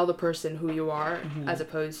literally tell the person who you are as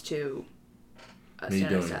opposed to me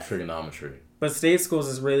doing trigonometry. But state schools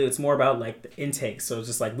is really, it's more about like the intake. So it's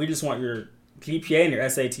just like, we just want your GPA and your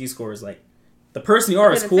SAT scores. Like the person you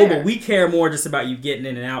are is cool, but we care more just about you getting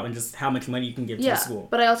in and out and just how much money you can give to the school.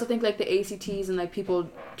 But I also think like the ACTs and like people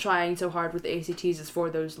trying so hard with the ACTs is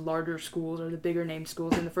for those larger schools or the bigger name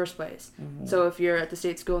schools in the first place. Mm-hmm. So if you're at the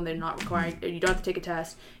state school and they're not requiring, you don't have to take a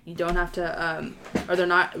test, you don't have to, or they're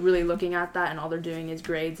not really looking at that and all they're doing is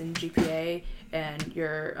grades and GPA and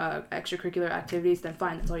your extracurricular activities, then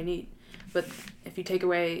fine, that's all you need. But if you take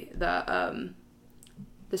away the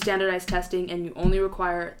standardized testing and you only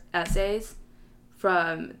require essays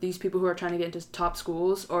from these people who are trying to get into top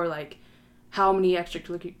schools, or like how many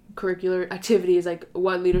extracurricular activities, like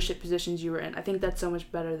what leadership positions you were in, I think that's so much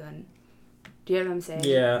better than. Do you know what I'm saying?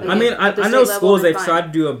 Yeah, like I mean, I know schools, they've tried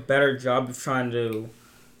to do a better job of trying to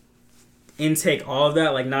intake all of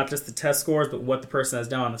that, like not just the test scores, but what the person has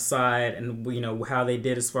done on the side and, you know, how they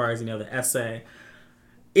did as far as, you know, the essay.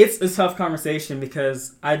 It's a tough conversation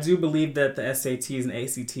because I do believe that the SATs and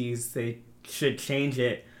ACTs, they should change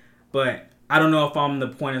it, but I don't know if I'm the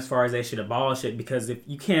point as far as they should abolish it, because if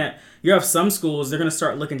you have some schools, they're going to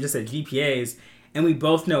start looking just at GPAs, and we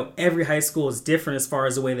both know every high school is different as far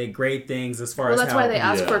as the way they grade things, as far as that's why they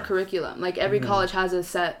ask for a curriculum. Like every college has a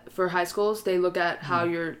set for high schools. They look at how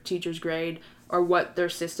your teachers grade or what their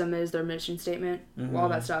system is, their mission statement, all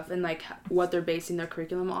that stuff, and like what they're basing their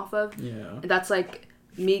curriculum off of. Yeah. That's like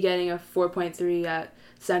me getting a 4.3 at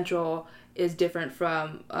Central is different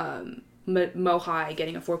from Mo High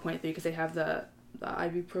getting a 4.3 because they have the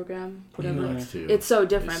IB program, whatever. It's so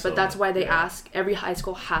different, but that's why they ask, every high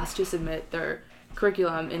school has to submit their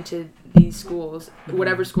curriculum into these schools,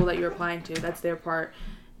 whatever school that you're applying to, that's their part,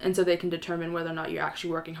 and so they can determine whether or not you're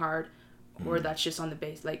actually working hard, or that's just on the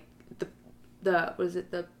base, like the what is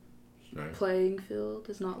it, the playing field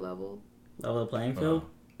is not leveled. Level playing field?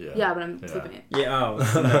 Yeah, but I'm flipping it. Yeah, oh,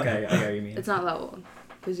 okay, I get what you mean. It's not leveled,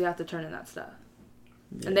 because you have to turn in that stuff.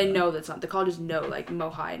 Yeah. And they know that's not, the colleges know, like, Mo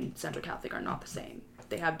High and Central Catholic are not the same.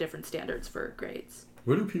 They have different standards for grades.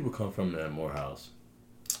 Where do people come from at Morehouse?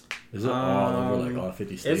 Is it all over, like, all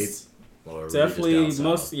 50 states? Or definitely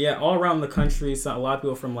all around the country. So a lot of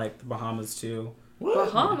people from, like, the Bahamas, too.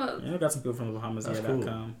 What? Bahamas? Yeah, I got some people from the Bahamas that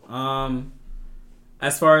come.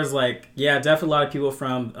 As far as, like, definitely a lot of people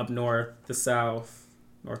from up north, the south,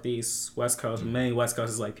 northeast, west coast. Mainly west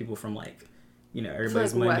coast is, like, people from, like, you know,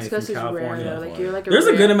 everybody's like from California. Rare, like, you're like there's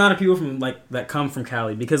a good amount of people from like that come from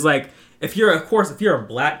Cali, because like if you're a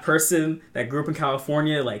black person that grew up in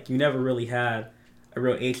California, like you never really had a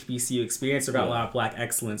real HBCU experience or got a lot of black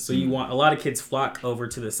excellence. So you want a lot of kids flock over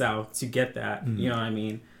to the South to get that. You know what I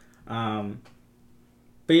mean?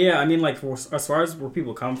 But yeah, I mean, like as far as where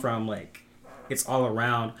people come from, like it's all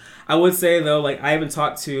around. I would say though, like I haven't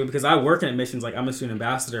talked to, because I work in admissions, like I'm a student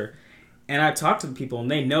ambassador. And I talk to the people, and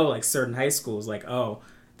they know like certain high schools, like, oh,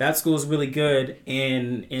 that school is really good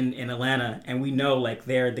in Atlanta, and we know like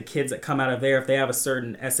they're the kids that come out of there. If they have a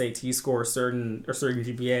certain SAT score, certain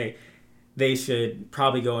GPA, they should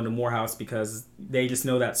probably go into Morehouse because they just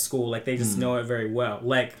know that school, like they just know it very well.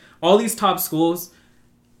 Like all these top schools,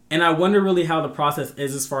 And I wonder really how the process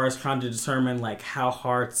is as far as trying to determine like how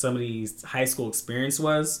hard somebody's high school experience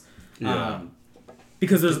was. Yeah.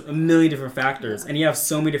 Because there's a million different factors, and you have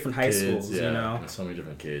so many different high schools, yeah, you know? And so many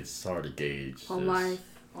different kids. It's hard to gauge. Home life.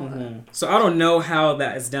 All that. So I don't know how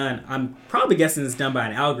that is done. I'm probably guessing it's done by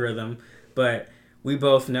an algorithm, but we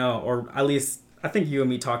both know, or at least I think you and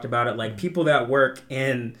me talked about it, like people that work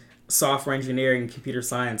in software engineering and computer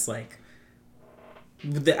science, like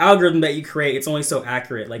the algorithm that you create, it's only so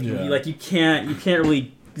accurate. Like you can't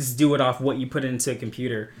really just do it off what you put into a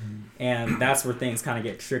computer. And that's where things kind of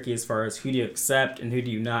get tricky as far as who do you accept and who do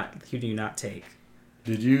you not take.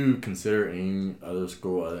 Did you consider any other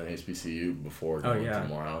school other than HBCU before going to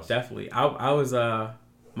Morehouse? Definitely. I was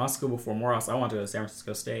my school before Morehouse. I wanted to go to San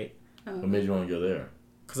Francisco State. What made you want to go there?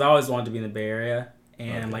 Because I always wanted to be in the Bay Area,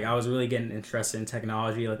 and like I was really getting interested in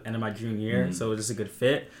technology at the end of my junior year, so it was just a good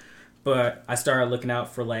fit. But I started looking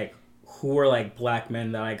out for like who were like black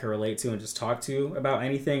men that I could relate to and just talk to about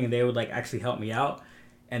anything, and they would like actually help me out.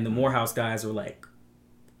 And the Morehouse guys were like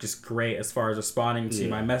just great as far as responding to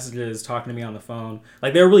my messages, talking to me on the phone.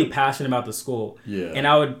 Like they were really passionate about the school. Yeah. And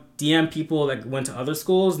I would DM people that went to other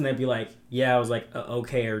schools, and they'd be like, "Yeah, it was like a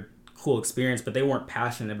okay or cool experience," but they weren't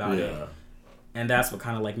passionate about it. And that's what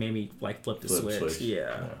kind of like made me like flip the switch.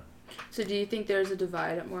 Yeah. So do you think there's a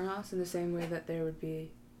divide at Morehouse in the same way that there would be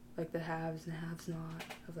like the haves and haves not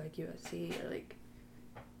of like USC or like?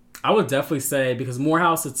 I would definitely say because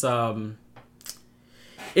Morehouse, it's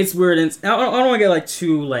weird, and I don't want to get like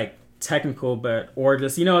too like technical, but or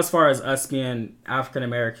just as far as us being African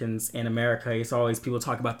Americans in America, it's always people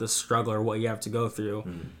talk about the struggle or what you have to go through,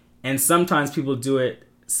 and sometimes people do it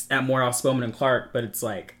at Morehouse, Spelman, and Clark, but it's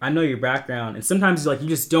like I know your background, and sometimes like you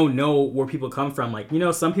just don't know where people come from. Like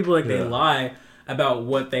some people like they lie about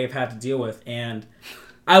what they've had to deal with, and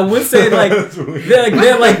I would say like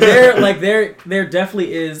there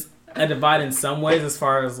definitely is a divide in some ways as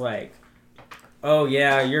far as like, oh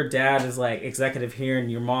yeah, your dad is like executive here and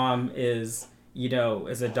your mom is,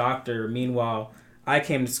 is a doctor. Meanwhile, I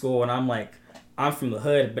came to school and I'm from the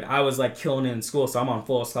hood, but I was like killing it in school, so I'm on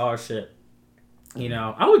full scholarship.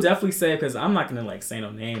 I would definitely say, because I'm not gonna like say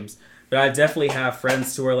no names, but I definitely have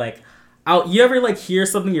friends who are like, you ever like hear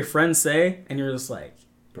something your friends say and you're just like,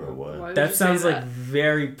 bro, what? That sounds like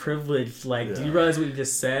very privileged. Like, do you realize what you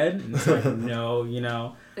just said? And it's like,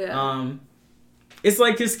 no, Yeah. It's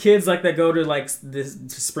like just kids like that go to like this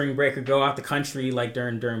spring break or go out the country like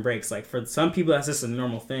during breaks. Like for some people that's just a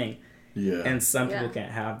normal thing. Yeah. And some people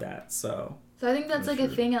can't have that. So I think that's like a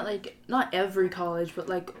thing at like not every college, but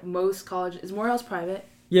like most colleges. Is Morehouse private?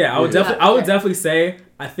 Yeah, I would definitely say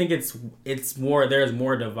I think it's more there's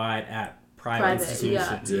more divide at private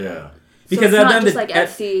institutions. Yeah. Because so at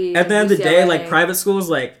the end of the day, like private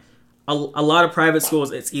schools, like a lot of private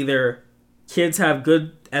schools, it's either kids have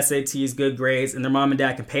good SATs, good grades, and their mom and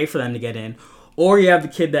dad can pay for them to get in, or you have the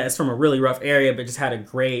kid that is from a really rough area but just had a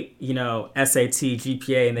great, SAT,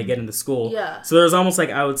 GPA, and they get into school. Yeah. So there's almost like,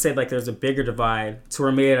 I would say like there's a bigger divide to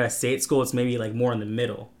where maybe at a state school it's maybe like more in the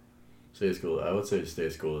middle. State school, I would say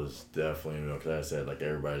state school is definitely, because I said like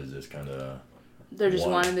everybody's just kind of they're just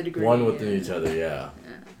wanting the degree. One within each other, yeah.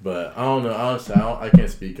 But I don't know. Honestly, I can't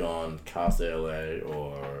speak on Casa LA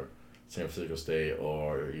or San Francisco State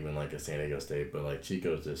or even like a San Diego State. But like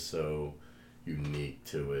Chico's just so unique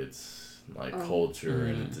to its like culture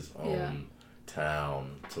and its own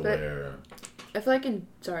town where. I feel like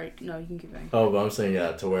sorry, no, you can keep going. Oh, but I'm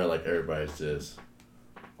saying to where like everybody's just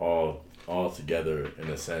all together in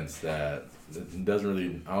a sense that it doesn't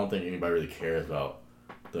really. I don't think anybody really cares about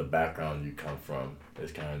the background you come from.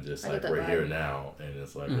 It's kind of just like we're here now, and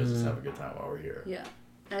it's like let's just have a good time while we're here. Yeah,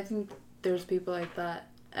 I think there's people like that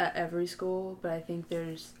at every school, but I think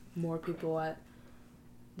there's more people at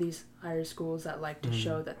these higher schools that like to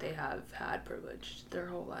show that they have had privilege their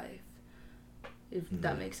whole life. If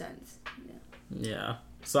that makes sense. Yeah.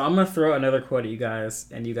 So I'm gonna throw another quote at you guys,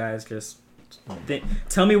 and you guys just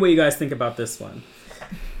tell me what you guys think about this one.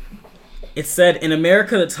 It said, in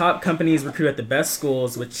America, the top companies recruit at the best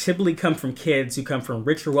schools, which typically come from kids who come from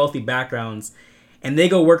rich or wealthy backgrounds, and they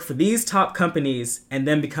go work for these top companies and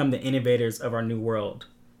then become the innovators of our new world.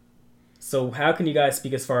 So how can you guys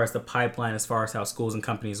speak as far as the pipeline, as far as how schools and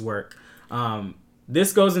companies work?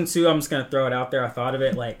 This goes into, I'm just going to throw it out there. I thought of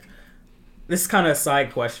it like, this is kind of a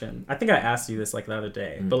side question. I think I asked you this like the other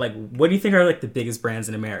day, but like, what do you think are like the biggest brands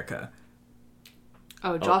in America?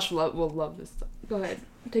 Oh, Josh will love this stuff. Go ahead.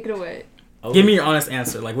 Take it away. Give me your honest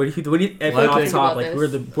answer. Like, what do you if off the top, like, what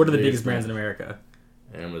are the biggest brands in America?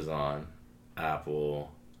 Amazon,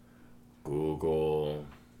 Apple, Google,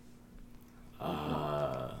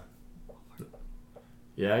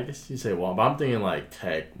 Yeah, I guess you say Walmart, but I'm thinking like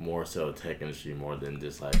tech, more so tech industry more than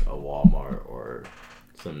just like a Walmart or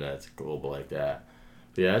something that's global like that.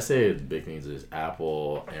 But yeah, I say the big things is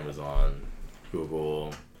Apple, Amazon,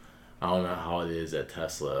 Google. I don't know how it is at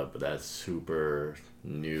Tesla, but that's super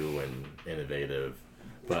new and innovative.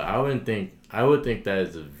 But I would think that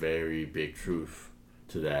is a very big truth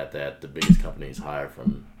to that the biggest companies hire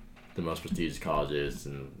from the most prestigious colleges,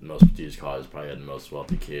 and the most prestigious colleges probably have the most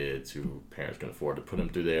wealthy kids who parents can afford to put them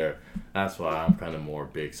through there. That's why I'm kind of more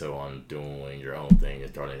big so on doing your own thing and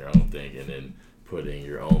starting your own thing, and then putting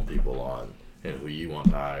your own people on and who you want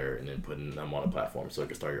to hire, and then putting them on a platform so you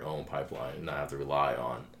can start your own pipeline and not have to rely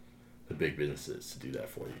on the big businesses to do that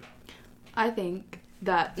for you. I think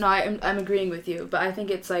that no, I'm agreeing with you, but I think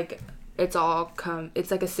it's like it's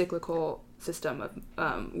like a cyclical system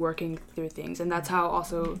of working through things, and that's how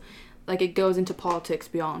also like it goes into politics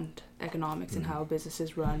beyond economics and how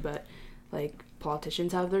businesses run. But like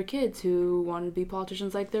politicians have their kids who want to be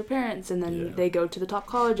politicians like their parents, and then they go to the top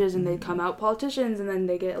colleges and they come out politicians, and then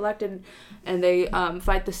they get elected, and they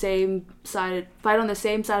fight on the same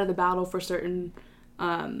side of the battle for certain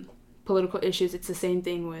political issues. It's the same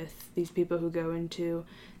thing with these people who go into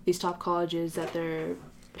these top colleges that their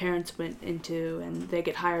parents went into, and they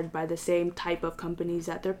get hired by the same type of companies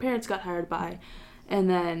that their parents got hired by, and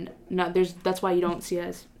then that's why you don't see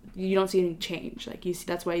any change. Like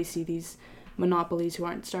that's why you see these monopolies who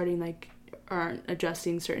aren't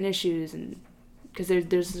addressing certain issues, and because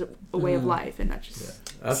there's a way of life, and that's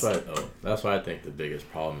just that's why I think the biggest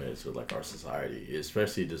problem is with like our society,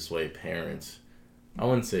 especially this way parents. I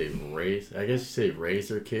wouldn't say raise. I guess you say raise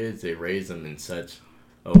their kids. They raise them in such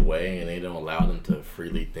a way, and they don't allow them to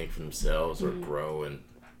freely think for themselves or grow and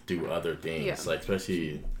do other things. Yeah. Like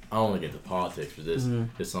especially, I don't want to get into politics, but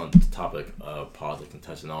just on the topic of politics and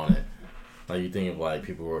touching on it. Like you think of like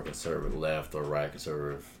people who are conservative, left or right,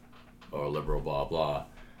 conservative or liberal, blah blah.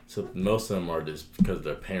 So most of them are just because of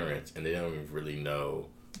their parents, and they don't even really know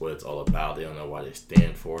what it's all about. They don't know why they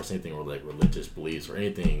stand for. Same thing with like religious beliefs or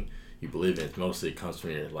anything you believe in. It mostly comes from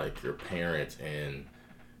your parents, and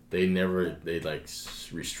they like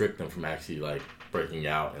restrict them from actually like breaking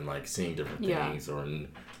out and like seeing different things or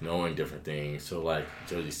knowing different things. So like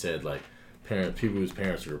Josie said, like people whose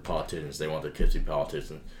parents are politicians, they want their kids to be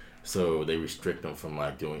politicians, so they restrict them from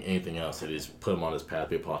like doing anything else. They just put them on this path to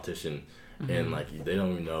be a politician, and like they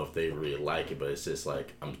don't even know if they really like it, but it's just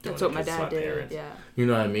like I'm doing it because it's my parents. Yeah. You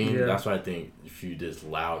know what I mean? Yeah. That's why I think if you just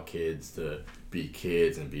allow kids to be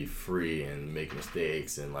kids and be free and make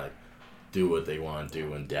mistakes and like do what they want to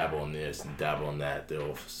do and dabble in this and dabble in that,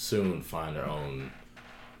 they'll soon find their own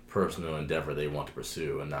personal endeavor they want to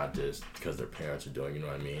pursue, and not just because their parents are doing. You know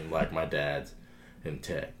what I mean? Like my dad's in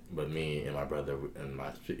tech, but me and my brother and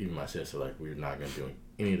even my sister, like we're not gonna do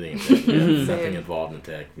anything in tech. Nothing involved in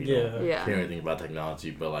tech. We don't care anything about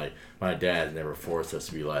technology. But like my dad never forced us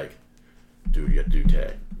to be like, dude, you have to do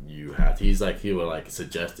tech. You have to. He would like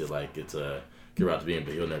suggest it like it's a you're about to be in,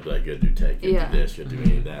 but he'll never be like, you gotta do tech, you gotta do this, you gotta do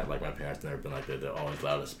any of that. Like my parents never been like that. They always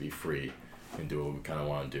allowed us to be free and do what we kind of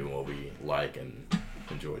want to do and what we like and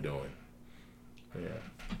enjoy doing.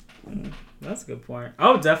 Yeah. That's a good point.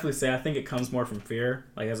 I would definitely say I think it comes more from fear.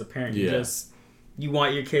 Like as a parent, you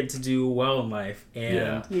want your kid to do well in life,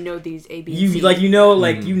 and you know these ABCs. You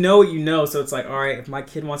know what you know. So it's like, all right, if my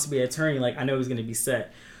kid wants to be an attorney, like I know he's gonna be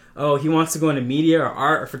set. Oh, he wants to go into media or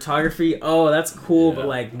art or photography. Oh, that's cool, but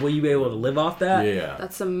like, will you be able to live off that? Yeah,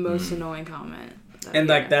 that's the most annoying comment. And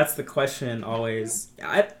like, that's the question always.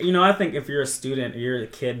 I think if you're a student or you're a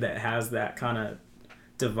kid that has that kind of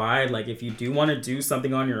divide, like if you do want to do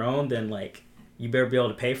something on your own, then like you better be able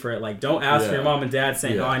to pay for it. Like, don't ask for your mom and dad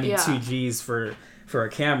saying, "Oh, I need 2 G's for a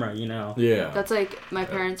camera," you know? Yeah. That's like, my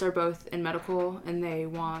parents are both in medical, and they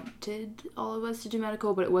wanted all of us to do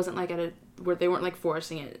medical, but it wasn't like where they weren't like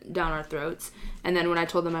forcing it down our throats. And then when I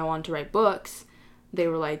told them I wanted to write books, they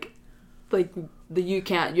were like you're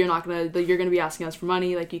gonna be asking us for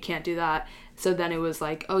money, like you can't do that. So then it was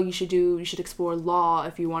like, oh, you should explore law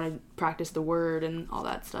if you want to practice the word and all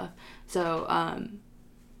that stuff. So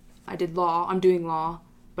I did law. I'm doing law,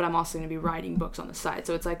 but I'm also going to be writing books on the side.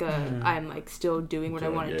 So it's like I'm like still doing what I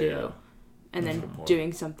want to do, and then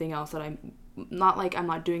doing something else that I'm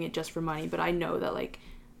not doing it just for money, but I know that like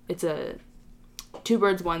it's a 2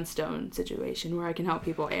 birds, 1 stone situation where I can help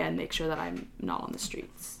people and make sure that I'm not on the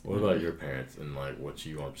streets. What about your parents and like what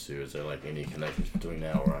you want to pursue? Is there like any connections between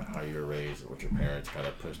that or how you were raised, or what your parents kind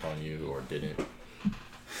of pushed on you or didn't?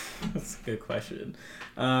 That's a good question.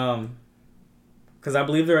 Because I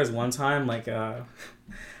believe there was one time, like, I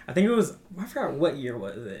think it was, I forgot what year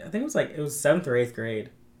was it. I think it was 7th or 8th grade.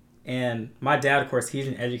 And my dad, of course, he's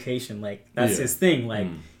in education. Like, that's Yeah. his thing. Like,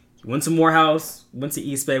 he went to Morehouse, went to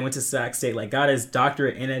East Bay, went to Sac State, like, got his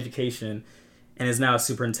doctorate in education, and is now a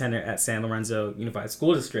superintendent at San Lorenzo Unified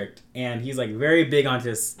School District. And he's, like, very big on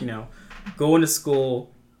just, you know, going to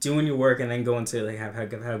school, doing your work, and then going to, like, have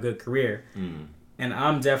a good career. And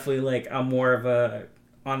I'm definitely, like, I'm more of a,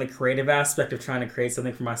 on the creative aspect of trying to create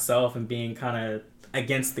something for myself and being kind of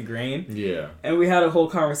against the grain. Yeah. And we had a whole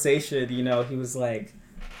conversation, you know, he was like,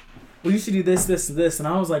 well, you should do this, this, and this. And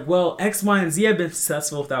I was like, well, X, Y, and Z have been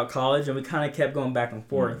successful without college, and we kind of kept going back and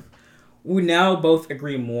forth. We now both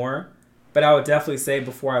agree more, but I would definitely say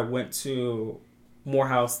before I went to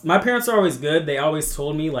Morehouse, my parents are always good. They always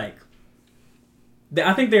told me, like,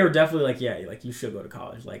 I think they were definitely like, yeah, like, you should go to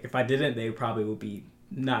college. Like, if I didn't, they probably would be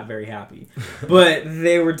not very happy. But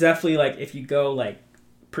they were definitely like, if you go, like,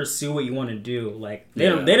 pursue what you want to do, like, they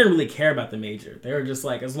didn't really care about the major. They were just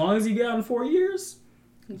like, as long as you get out in 4 years,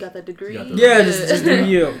 You got that degree? yeah, just do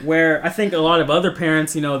you. Where I think a lot of other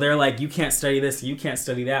parents, you know, they're like, you can't study this, you can't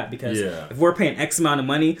study that, because if we're paying X amount of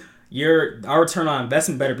money, our return on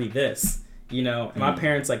investment better be this, you know. And my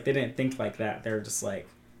parents, like, they didn't think like that. They were just like,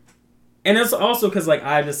 and it's also because, like,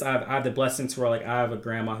 I have the blessing to where, like, I have a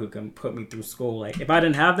grandma who can put me through school. Like, if I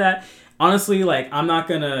didn't have that, honestly, like, I'm not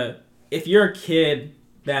gonna, if you're a kid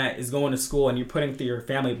that is going to school and you're putting through your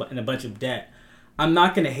family in a bunch of debt, I'm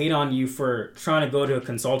not going to hate on you for trying to go to a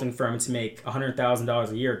consulting firm to make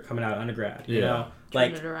 $100,000 a year coming out of undergrad. You know,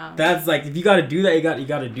 like, that's like, if you got to do that, you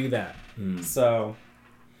got to do that. So,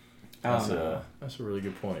 that's a really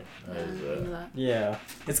good point. Yeah,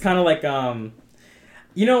 it's kind of like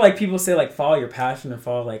you know, like, people say, like, follow your passion or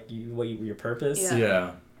follow, like, your purpose.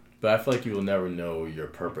 Yeah. But I feel like you will never know your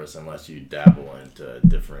purpose unless you dabble into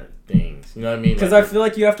different things. You know what I mean? Because like, I feel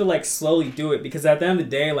like you have to, like, slowly do it. Because at the end of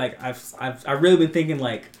the day, like, I've really been thinking,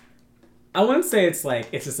 like, I wouldn't say it's like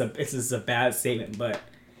it's just a bad statement, but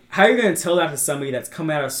how are you gonna tell that to somebody that's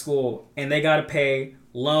coming out of school and they gotta pay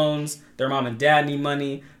loans, their mom and dad need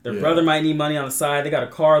money, their brother might need money on the side, they got a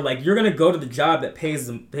car, like, you're gonna go to the job that pays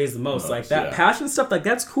the most. Like, that passion stuff, like,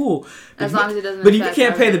 that's cool. As long as it doesn't. But if you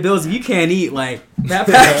can't pay the bills, if you can't eat, like, that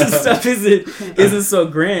passion stuff isn't so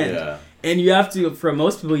grand. Yeah. And you have to, for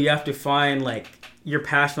most people, you have to find, like, your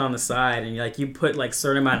passion on the side, and, like, you put, like,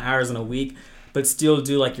 certain amount of hours in a week, but still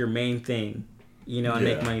do, like, your main thing, you know, and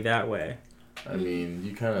make money that way. I mean,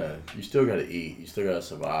 you still gotta eat, you still gotta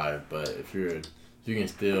survive, but if you can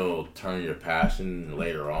still turn your passion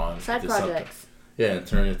later on. Side projects. And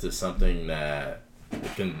turn it to something that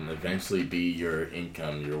can eventually be your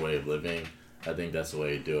income, your way of living. I think that's the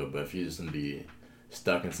way to do it. But if you're just going to be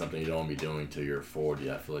stuck in something you don't want to be doing until you're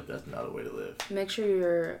 40, I feel like that's not a way to live. Make sure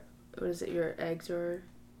your eggs are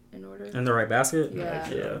in order. In the right basket? Yeah.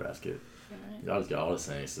 In the right basket. Right. Y'all just got all the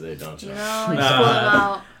sayings today, don't you? No, I pull them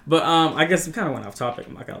out. But I guess we kind of went off topic,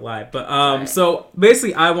 I'm not going to lie. But so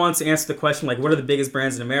basically I want to answer the question, like, what are the biggest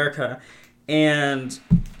brands in America? And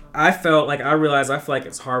I feel like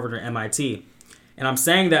it's Harvard or MIT. And I'm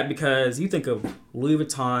saying that because you think of Louis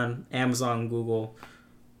Vuitton, Amazon, Google.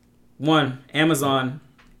 Amazon,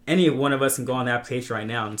 any one of us can go on the application right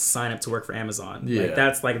now and sign up to work for Amazon. Yeah.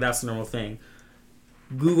 That's the normal thing.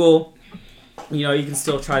 Google, you know, you can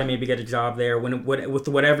still try to maybe get a job there with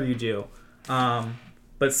whatever you do.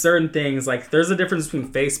 But certain things, like, there's a difference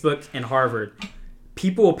between Facebook and Harvard.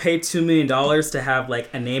 People will pay $2 million to have,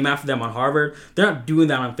 like, a name after them on Harvard. They're not doing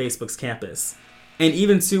that on Facebook's campus. And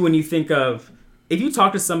even, too, when you think of, if you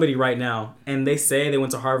talk to somebody right now and they say they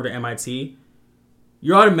went to Harvard or MIT,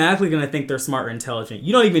 you're automatically going to think they're smart or intelligent.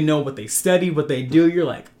 You don't even know what they study, what they do. You're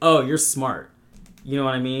like, oh, you're smart. You know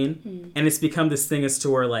what I mean? And it's become this thing as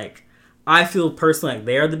to where, like, I feel personally like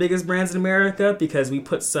they are the biggest brands in America because we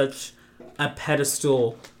put such a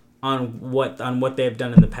pedestal on what they've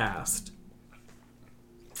done in the past.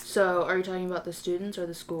 So, are you talking about the students or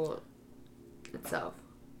the school itself?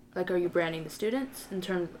 Like, are you branding the students in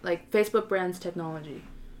terms, like, Facebook brands technology,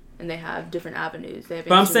 and they have different avenues. They have.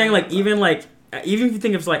 But I'm saying, like, even if you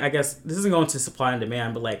think of, like, I guess this isn't going to supply and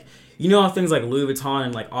demand, but, like, you know how things like Louis Vuitton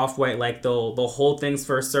and, like, Off-White, like, they'll hold things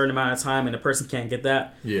for a certain amount of time and the person can't get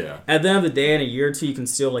that. Yeah. At the end of the day, in a year or two, you can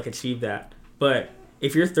still, like, achieve that. But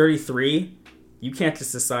if you're 33, you can't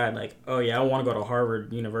just decide, like, oh, yeah, I want to go to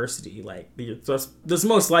Harvard University. Like, that's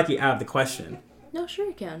most likely out of the question. No, sure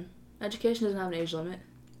you can. Education doesn't have an age limit.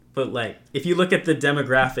 But, like, if you look at the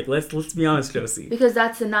demographic, let's be honest, Josie. Because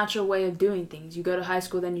that's the natural way of doing things. You go to high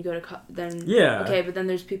school, then you go to... Yeah. Okay, but then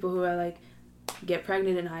there's people who are like, get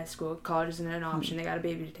pregnant in high school, college isn't an option, they got a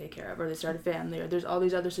baby to take care of, or they start a family, or there's all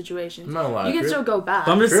these other situations. I'm not lying. You can still go back.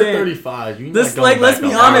 I'm just You're saying, 35. You're this, not going like, let's back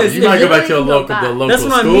be to honest, Harvard. You if might you go back to really the go local back. school. that's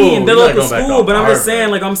what I You're mean. The not local going back to school, but I'm just Harvard.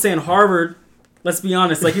 saying, like, I'm saying Harvard. Let's be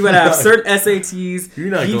honest, like, you gotta have certain SATs, You're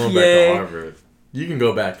not GPA. going back to Harvard. You can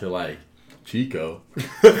go back to like Chico.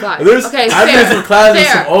 Fine. There's, Okay, I've been in fair, some classes with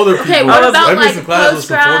fair. some older people. Okay, what about, I've been in like, some classes with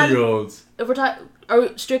some post-grad? 40-year-olds. If we're talking, are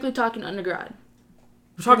we strictly talking undergrad?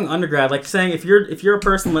 We're talking undergrad, like saying if you're a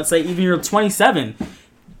person, let's say even you're 27,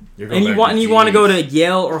 You're going and you back want to go to Gs.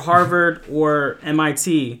 Yale or Harvard or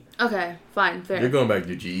MIT. Okay, fine, fair. You're going back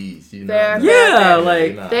to G's. You're Fair, not, fair, Yeah, fair.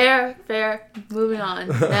 like- you're not. Fair. Moving on.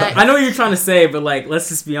 Next. I know what you're trying to say, but like, let's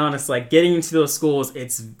just be honest. Like, getting into those schools,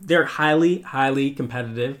 they're highly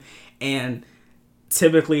competitive, and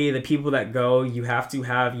typically the people that go, you have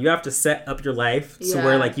to set up your life so Yeah.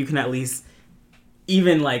 where like you can at least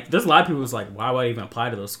even like. There's a lot of people who's like, why would I even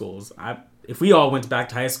apply to those schools? If we all went back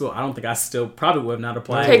to high school, I don't think I still probably would have not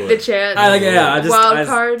applied. Take the chance. Wild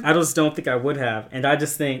card. I just don't think I would have, and I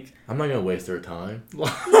just think, I'm not gonna waste their time.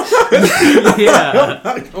 yeah.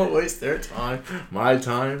 I'm not gonna waste their time. My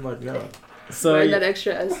time, like no. So Write that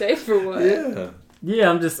extra essay for what? Yeah.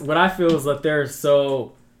 I'm just, what I feel is that they're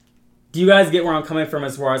so. Do you guys get where I'm coming from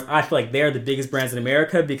as far as I feel like they're the biggest brands in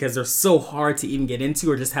America because they're so hard to even get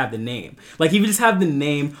into or just have the name. Like, if you just have the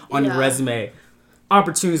name on your resume,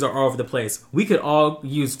 opportunities are all over the place. We could all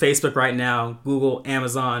use Facebook right now, Google,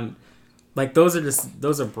 Amazon. Like, those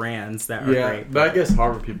are brands that are great. But I guess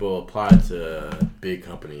Harvard people apply to big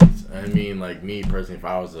companies. I mean, like me personally, if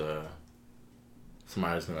I was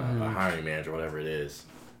somebody that's a hiring manager, whatever it is,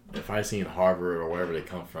 if I seen Harvard or wherever they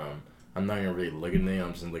come from, I'm not gonna really look at them.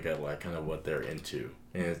 I'm just gonna look at like kind of what they're into,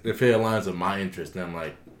 and if it aligns with my interest, then I'm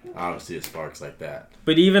like, obviously it sparks like that.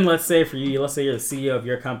 But even let's say for you, let's say you're the CEO of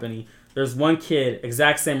your company. There's one kid,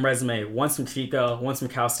 exact same resume, one's from Chico, one's from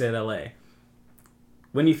Cal State LA.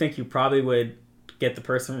 When do you think you probably would get the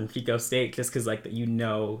person from Chico State just because like you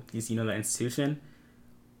know the institution?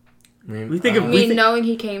 I mean, We think of- Knowing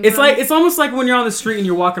he came It's from... like, it's almost like when you're on the street and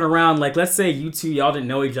you're walking around. Like, let's say you two, y'all didn't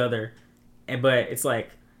know each other, but it's like,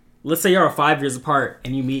 let's say you're 5 years apart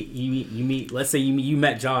and you meet. Let's say you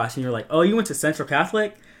met Josh and you're like, oh, you went to Central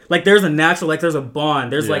Catholic. Like, there's a natural, like, there's a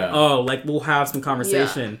bond. There's like, oh, like we'll have some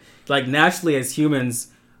conversation. Like, naturally as humans,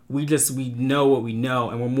 we know what we know,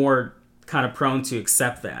 and we're more kind of prone to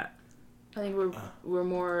accept that. I think we're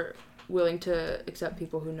more willing to accept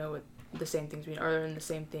people who know what the same things we are in the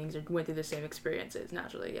same things or went through the same experiences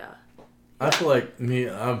naturally. I feel like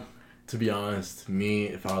to be honest,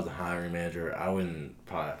 if I was a hiring manager, I wouldn't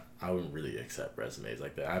really accept resumes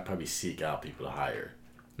like that. I'd probably seek out people to hire,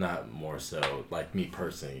 not more so like me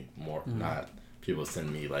personally. Not people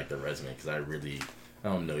send me like the resume because I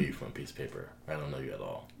don't know you from a piece of paper. I don't know you at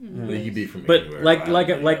all. Like, you could be from anywhere.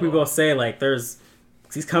 But like we both say, like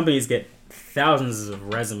these companies get thousands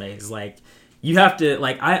of resumes. Like, you have to,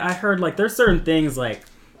 like, I heard like there's certain things like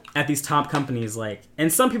at these top companies, like,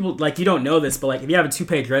 and some people, like, you don't know this, but like if you have a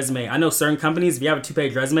 2-page resume, I know certain companies, if you have a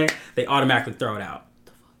 2-page resume, they automatically throw it out.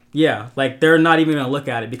 Yeah, like they're not even gonna look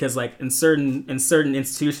at it because like in certain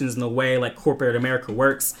institutions, in the way like corporate America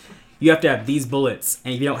works, you have to have these bullets,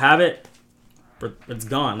 and if you don't have it, it's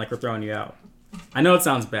gone. Like, we're throwing you out. I know it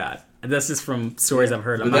sounds bad. That's just from stories I've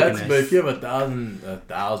heard. But if you have a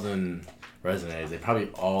thousand resumes, they probably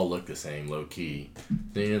all look the same, low key.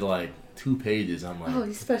 Then you're like 2 pages. I'm like, Oh,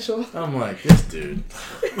 he's special. I'm like, this dude.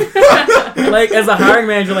 Like, as a hiring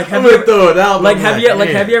manager, like, I'm gonna throw it out. Like, have you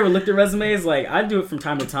ever looked at resumes? Like, I do it from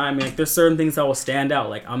time to time. And like, there's certain things that will stand out.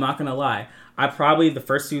 Like, I'm not gonna lie. I probably the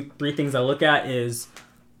first 2-3 things I look at is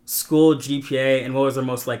school, GPA, and what was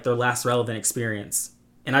their last relevant experience.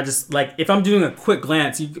 And I just, like, if I'm doing a quick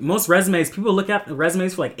glance, most resumes, people look at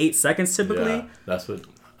resumes for like 8 seconds typically. Yeah, that's what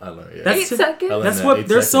I learned. Yeah. That's 8 seconds? That's what,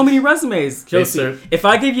 there's so many resumes. Josie, sir. if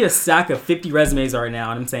I give you a stack of 50 resumes right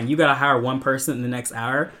now and I'm saying you gotta hire one person in the next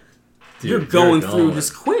hour, Dude, you're going through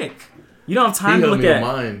just quick. You don't have time to look at.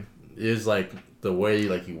 Mine is like the way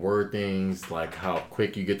like you word things, like how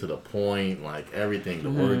quick you get to the point, like everything,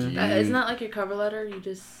 the words you use. Isn't that like your cover letter? You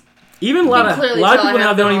just... Even a lot of people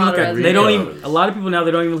now they don't even look at resumes. a lot of people now they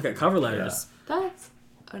don't even look at cover letters. Yeah. That's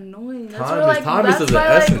annoying. That's Time where, like, is- time that's is of the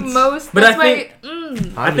why, like, essence. most... But That's I think-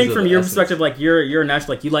 why, I think Time from is your of the perspective, like you're a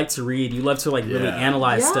natural, like you like to read, you love to like really Yeah.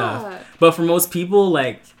 analyze Yeah. stuff. But for most people,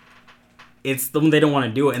 like it's them, they don't want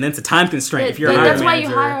to do it, and then it's a time constraint. If you're a hiring that's why manager,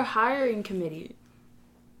 you hire a hiring committee.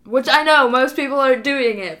 Which I know most people are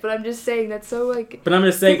doing it, but I'm just saying that's so like. But I'm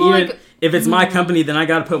just saying, People, even like, if it's my company, then I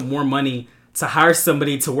got to put more money to hire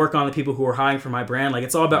somebody to work on the people who are hiring for my brand. Like,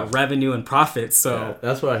 it's all about revenue and profit. So yeah,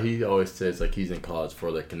 that's why he always says, like, he's in college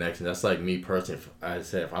for the connection. That's like me personally. I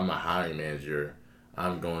said, if I'm a hiring manager,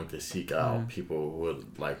 I'm going to seek out people who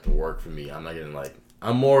would like to work for me. I'm not getting like,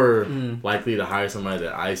 I'm more likely to hire somebody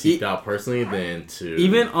that I seeked out personally than to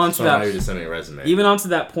even onto that, to send me a resume. Even onto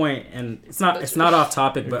that point, and it's not off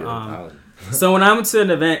topic, but so when I went to an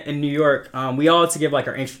event in New York, we all had to give like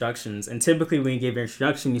our introductions, and typically when you give your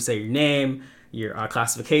introduction, you say your name, your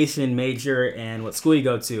classification, major, and what school you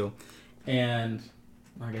go to. And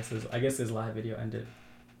I guess this live video ended.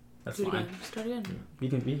 That's fine. Start again.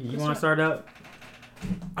 You want to start up?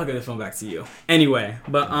 I'll get the phone back to you. Anyway,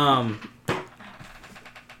 but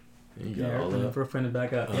you got all that. We're putting it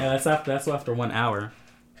back up. Yeah, that's after 1 hour.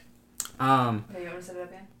 Okay, you want to set it up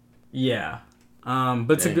again? Yeah.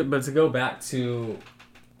 But to go back to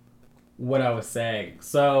what I was saying.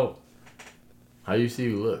 So, how you see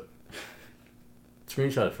you look?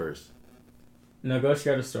 Screenshot it first. No, go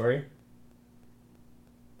share the story.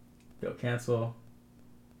 Go cancel.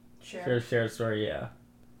 Share the story. Yeah.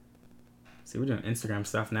 See, we're doing Instagram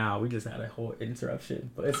stuff now. We just had a whole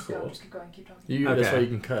interruption, but it's cool. Just keep going. Keep talking. Okay. That's why you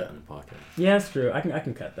can cut on the podcast. Yeah, it's true. I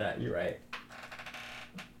can cut that. You're right.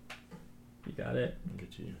 You got it. Look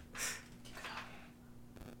at you.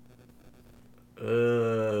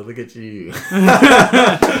 Look at you.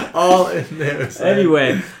 All in there. So.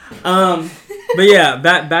 Anyway, but yeah,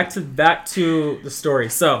 back to the story.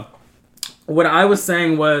 So, what I was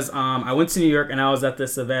saying was, I went to New York and I was at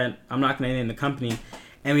this event. I'm not going to name the company,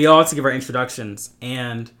 and we all had to give our introductions.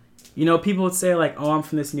 And you know, people would say like, "Oh, I'm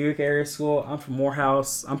from this New York area school. I'm from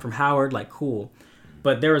Morehouse. I'm from Howard." Like, cool.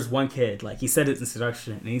 But there was one kid, like he said his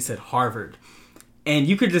introduction, and he said Harvard. And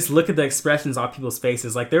you could just look at the expressions on people's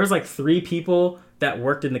faces. Like, there was, like, 3 people that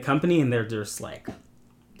worked in the company, and they're just like...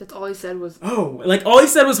 That's all he said was... Oh, like, all he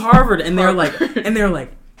said was Harvard. And they're like,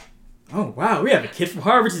 oh, wow, we have a kid from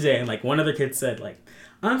Harvard today. And, like, one other kid said, like,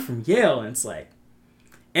 I'm from Yale. And it's like...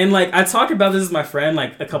 And, like, I talked about this with my friend,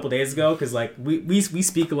 like, a couple days ago. Because, like, we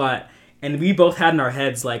speak a lot. And we both had in our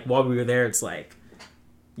heads, like, while we were there, it's like...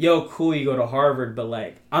 Yo, cool, you go to Harvard, but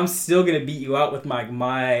like I'm still gonna beat you out with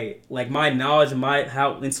my knowledge and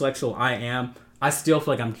how intellectual I am. I still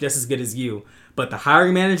feel like I'm just as good as you. But the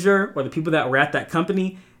hiring manager or the people that were at that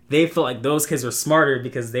company, they felt like those kids were smarter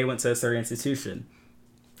because they went to a certain institution.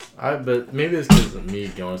 But maybe it's because of me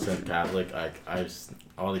going to Central Catholic. Like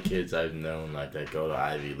all the kids I've known like that go to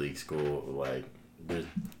Ivy League school, like there's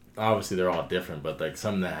obviously they're all different, but like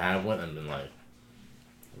some that have went and been like,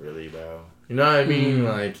 really, bro. You know what I mean?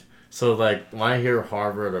 Like, so, like, when I hear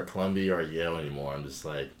Harvard or Columbia or Yale anymore, I'm just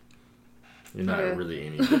like, you're not really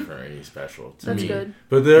any different or any special to That's me. Good.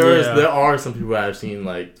 But there are some people I've seen,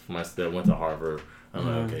 like, that went to Harvard. I'm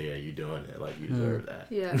like, okay, yeah, you doing it. Like, you deserve that.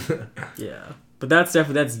 Yeah. Yeah. But that's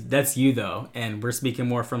definitely, that's you, though. And we're speaking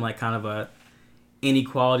more from, like, kind of a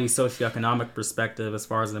inequality socioeconomic perspective as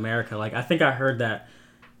far as in America. Like, I think I heard that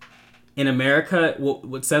in America,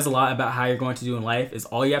 what says a lot about how you're going to do in life is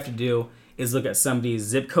all you have to do is look at somebody's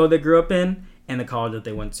zip code they grew up in and the college that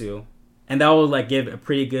they went to. And that will like give a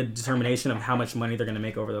pretty good determination of how much money they're going to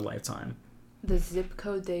make over their lifetime. The zip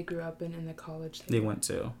code they grew up in the college they went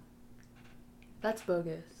to. That's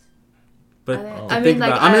bogus. But I'm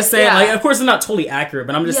just saying, like, of course it's not totally accurate,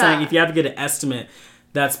 but I'm just saying if you have to get an estimate,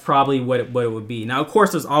 that's probably what it would be. Now, of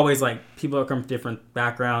course, there's always like people that come from different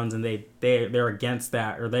backgrounds and they're against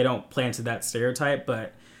that or they don't play into that stereotype,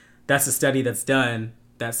 but that's a study that's done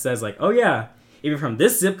that says like, oh yeah, if you're from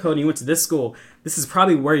this zip code and you went to this school, this is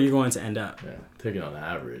probably where you're going to end up. Yeah, taking on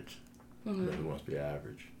average. Mm-hmm. Who wants to be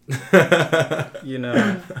average? You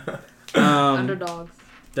know. Underdogs.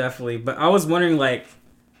 Definitely. But I was wondering, like,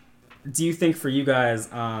 do you think for you guys,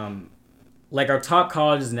 like our top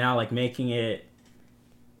colleges now, like making it,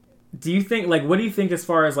 do you think, like, what do you think as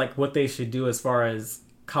far as like what they should do as far as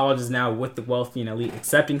colleges now with the wealthy and elite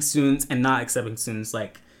accepting students and not accepting students?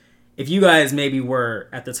 Like, if you guys maybe were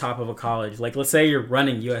at the top of a college, like let's say you're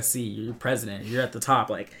running USC, you're president, you're at the top,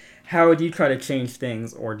 like how would you try to change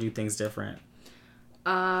things or do things different?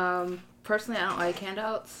 Personally, I don't like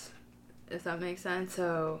handouts, if that makes sense.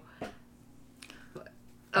 So,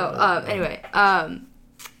 anyway,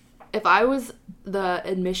 if I was the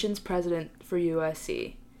admissions president for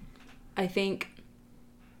USC, I think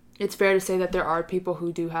it's fair to say that there are people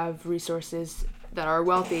who do have resources that are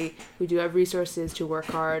wealthy, who do have resources to work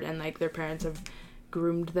hard, and like their parents have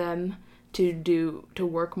groomed them to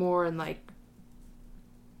work more, and like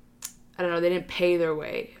I don't know, they didn't pay their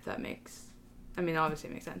way, if that makes, I mean obviously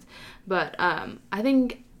it makes sense, but I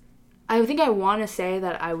think I want to say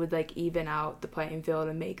that I would like even out the playing field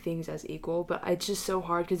and make things as equal, but it's just so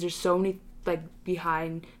hard because there's so many like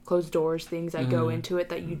behind closed doors things that go into it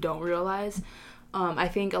that you don't realize. I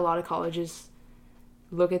think a lot of colleges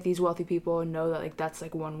look at these wealthy people and know that like that's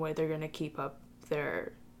like one way they're gonna keep up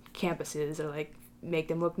their campuses or like make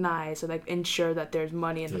them look nice or like ensure that there's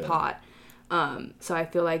money in the pot. So I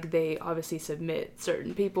feel like they obviously submit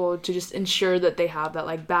certain people to just ensure that they have that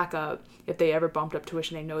like backup. If they ever bumped up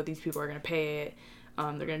tuition, they know these people are gonna pay it.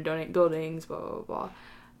 They're gonna donate buildings, blah blah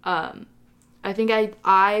blah. I think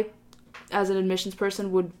I as an admissions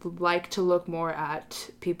person would like to look more at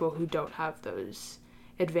people who don't have those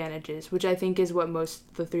advantages, which I think is what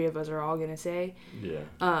the three of us are all gonna say.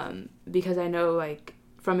 Yeah. Because I know like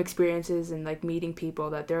from experiences and like meeting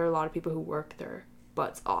people that there are a lot of people who work their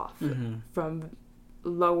butts off from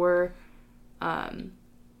lower,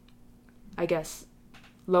 I guess,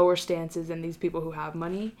 lower stances than these people who have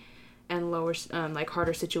money and lower, like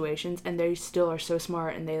harder situations, and they still are so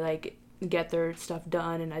smart and they like get their stuff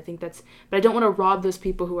done. And I think but I don't want to rob those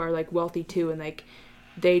people who are like wealthy too and like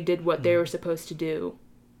they did what they were supposed to do.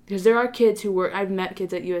 Because there are kids who I've met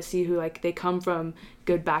kids at USC who like they come from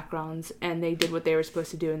good backgrounds and they did what they were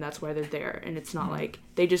supposed to do and that's why they're there. And it's not like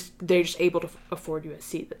they're just able to afford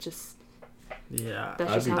USC. That's just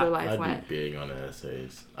how their life went. I'd be big on the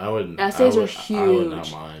essays. Essays are huge. I would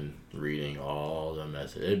not mind reading all the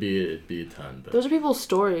essays. It'd be a ton. But those are people's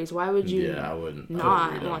stories. Why would you? Yeah, I wouldn't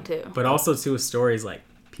want to. But also too, stories like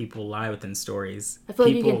people lie within stories. I feel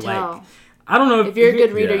like people, you can tell. I don't know if you're a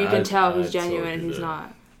good reader, you can tell who's genuine and who's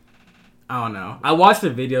not. I don't know. I watched a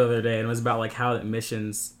video the other day and it was about like how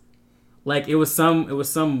admissions, like it was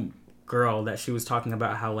some girl that she was talking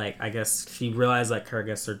about how like I guess she realized like her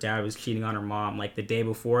dad was cheating on her mom like the day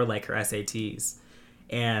before like her SATs,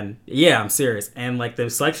 and yeah, I'm serious. And like the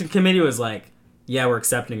selection committee was like, yeah, we're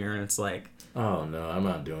accepting her, and it's like, oh no, I'm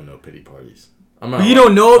not doing no pity parties. You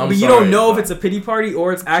don't know if it's a pity party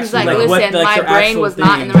or it's actually like what my brain was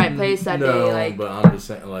not in the right place that day. Like, but I'm just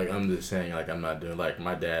saying, I'm not doing like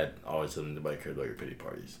my dad always said nobody cared about your pity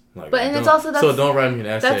parties. Like, but and it's also so don't write me an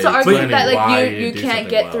essay. That's the argument that like you can't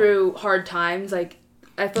get through hard times. Like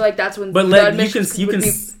I feel like that's when. But you can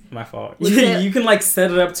my fault. You can like set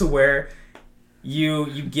it up to where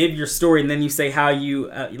you give your story and then you say how you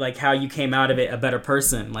how you came out of it a better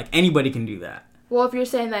person. Like anybody can do that. Well, if you're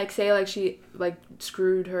saying like, say like she like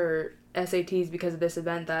screwed her SATs because of this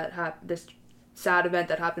event this sad event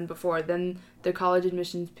that happened before, then the college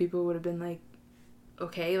admissions people would have been like,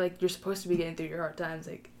 okay, like you're supposed to be getting through your hard times.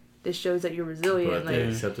 Like this shows that you're resilient. But like, they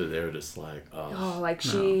accepted. They were just like,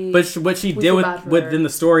 she. But what she did within the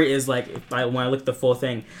story is like, when I looked at the full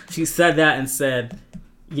thing, she said that and said,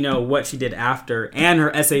 you know what she did after, and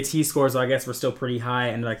her SAT scores I guess were still pretty high,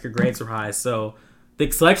 and like her grades were high, so. The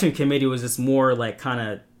selection committee was just more like kind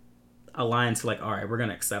of aligned to like, all right, we're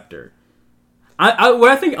gonna accept her. What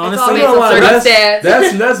I think honestly,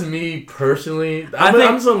 that's me personally.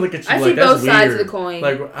 I'm just gonna look at you. I like, see that's both sides weird. of the coin.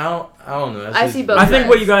 Like I don't know. I see both. I think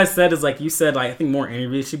what you guys said is like you said like I think more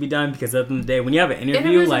interviews should be done because at the end of the day when you have an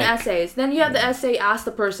interview like and essays, then you have the essay, ask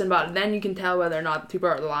the person about it, then you can tell whether or not people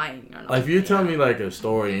are lying or not. Like if you tell me like a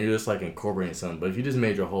story and you're just like incorporating something, but if you just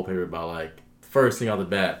made your whole paper about like first thing out the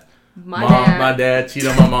bat. My dad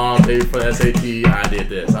cheated on my mom, paid for the SAT, I did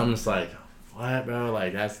this. I'm just like, what, bro?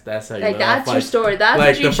 Like that's how you like that's your story. That's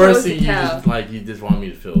like what you the first thing tell. you just want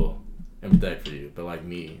me to feel empathetic for you, but like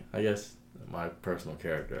me, I guess my personal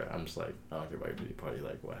character, I'm just like I don't care about your pity party.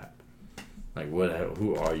 Like what happened? Like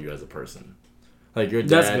who are you as a person? Like your dad.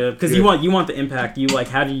 That's good because you want the impact. You like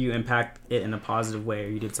how do you impact it in a positive way, or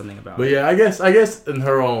you did something about it? But yeah, I guess in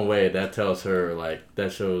her own way that tells her like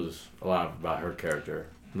that shows a lot about her character.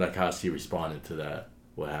 Like how she responded to that,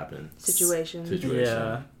 what happened. Situation.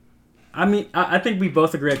 Yeah. I mean, I think we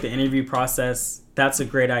both agree like the interview process, that's a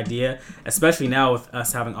great idea. Especially now with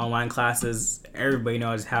us having online classes. Everybody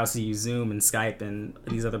knows how to use Zoom and Skype and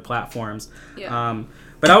these other platforms. Yeah.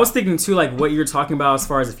 But I was thinking too, like what you're talking about as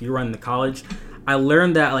far as if you run the college. I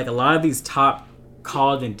learned that like a lot of these top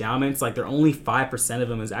college endowments, like they're only 5% of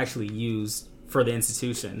them is actually used for the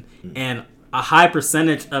institution. Mm-hmm. And a high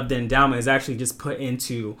percentage of the endowment is actually just put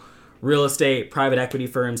into real estate, private equity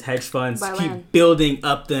firms, hedge funds to keep building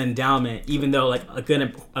up the endowment, even though like a good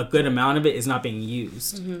amount of it is not being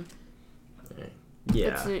used. Mm-hmm.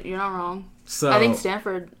 Yeah, you're not wrong. So I think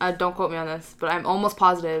Stanford. Don't quote me on this, but I'm almost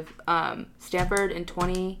positive. Stanford in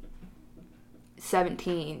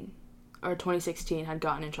 2017 or 2016 had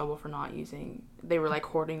gotten in trouble for not using. They were like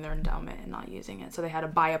hoarding their endowment and not using it, so they had to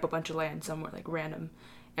buy up a bunch of land somewhere like random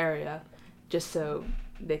area. Just so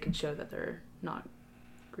they could show that they're not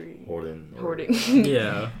hoarding.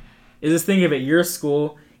 Yeah. Is this thing of at your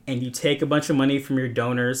school and you take a bunch of money from your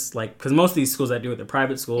donors, like, because most of these schools that do it, they're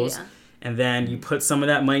private schools, and then you put some of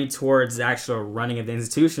that money towards the actual running of the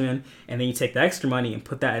institution, and then you take the extra money and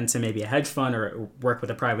put that into maybe a hedge fund or work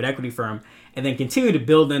with a private equity firm, and then continue to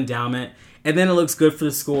build the endowment, and then it looks good for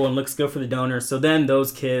the school and looks good for the donors. So then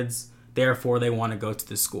those kids, therefore, they want to go to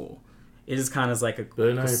the school. It just kind of is like a.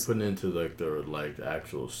 But now you're putting into the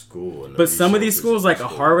actual school. And but some of these schools, like a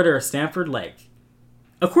Harvard or a Stanford, like,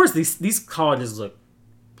 of course these colleges look.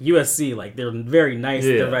 USC, like, they're very nice.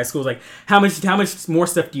 Yeah. They're nice schools. Like, how much more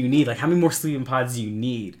stuff do you need? Like, how many more sleeping pods do you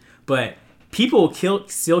need? But people will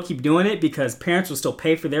still keep doing it because parents will still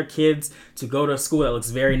pay for their kids to go to a school that looks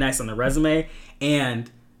very nice on the resume, and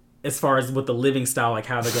as far as with the living style, like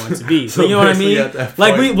how they're going to be. So you know what I mean?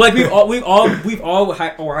 Like we've all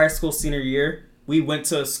our high school senior year. We went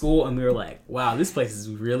to a school and we were like, wow, this place is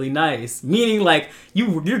really nice. Meaning, like,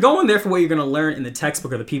 you're going there for what you're going to learn in the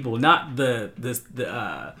textbook or the people, not the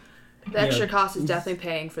extra cost is definitely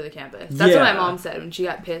paying for the campus. That's what my mom said when she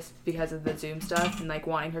got pissed because of the Zoom stuff and, like,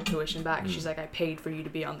 wanting her tuition back. She's like, I paid for you to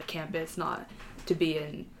be on the campus, not to be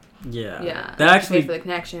in. Yeah. Yeah. That actually, paid for the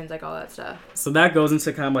connections, like, all that stuff. So that goes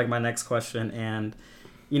into kind of, like, my next question. And,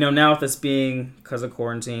 you know, now with this being because of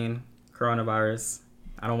quarantine, coronavirus,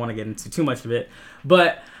 I don't want to get into too much of it,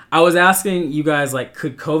 but I was asking you guys, like,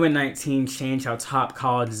 could COVID-19 change how top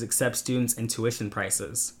colleges accept students and tuition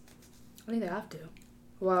prices? I think they have to.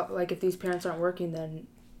 Well, like, if these parents aren't working, then,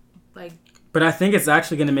 like... But I think it's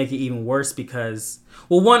actually going to make it even worse because...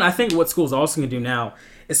 Well, one, I think what schools are also going to do now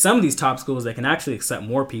is some of these top schools, they can actually accept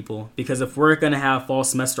more people because if we're going to have fall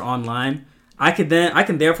semester online... I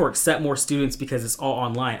can therefore accept more students because it's all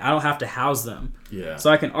online. I don't have to house them. Yeah.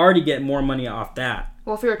 So I can already get more money off that.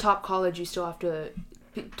 Well, if you're a top college, you still have to...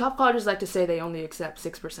 Top colleges like to say they only accept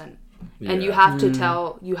 6%. Yeah. And you have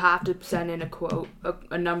to send in a quote,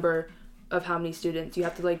 a number of how many students. You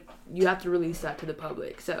have to release that to the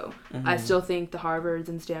public. So I still think the Harvards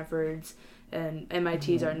and Stanfords and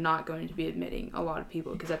MITs are not going to be admitting a lot of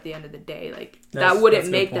people because at the end of the day, like, that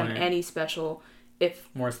wouldn't make them any special... If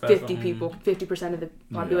 50% of the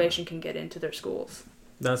population can get into their schools.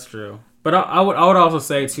 That's true. But I would also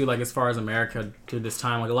say, too, like, as far as America to this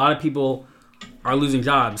time, like, a lot of people are losing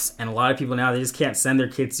jobs. And a lot of people now, they just can't send their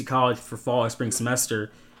kids to college for fall or spring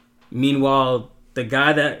semester. Meanwhile, the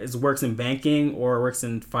guy that works in banking or works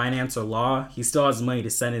in finance or law, he still has money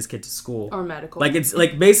to send his kid to school. Or medical. Like, it's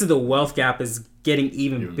like basically the wealth gap is getting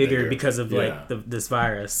even bigger because of, like, this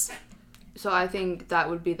virus. So I think that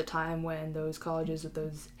would be the time when those colleges with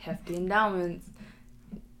those hefty endowments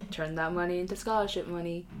turn that money into scholarship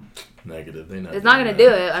money. Negative. It's not going to do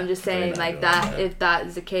it. I'm just saying, like, that if that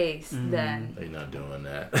is the case, then... They're not doing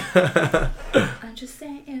that. I'm just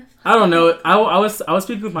saying if... I don't know. I was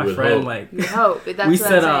speaking with my friend, hope. like... You hope. That's we what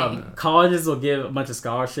said I'm saying. Colleges will give a bunch of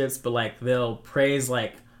scholarships, but, like, they'll praise,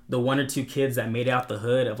 like, the one or two kids that made out the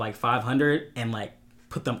hood of, like, 500 and, like,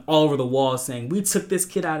 put them all over the wall saying, we took this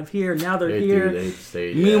kid out of here, now they're here.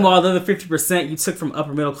 Meanwhile, the other 50% you took from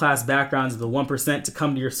upper middle class backgrounds, the 1% to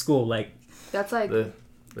come to your school. Like, that's like... Can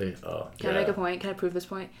I make a point? Can I prove this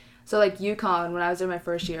point? So, like, UConn, when I was there my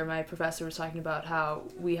first year, my professor was talking about how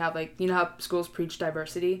we have, like, you know how schools preach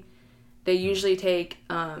diversity? They usually take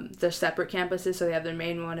their separate campuses, so they have their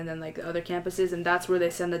main one and then, like, the other campuses, and that's where they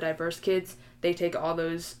send the diverse kids. They take all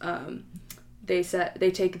those... They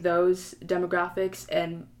take those demographics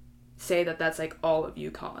and say that that's, like, all of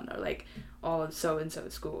UConn or, like, all of so-and-so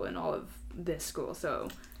school and all of this school. So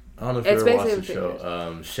I don't know if you ever watched the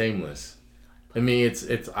show Shameless. I mean,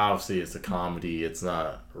 it's obviously it's a comedy. It's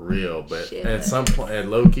not real, but at some point, at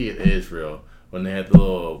low-key, it is real. When they had the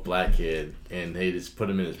little black kid and they just put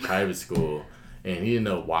him in his private school and he didn't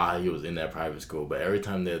know why he was in that private school, but every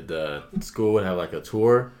time that the school would have, like, a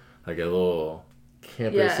tour, like a little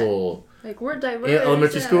campus little... Like, we're diverse. In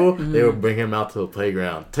elementary school, they would bring him out to the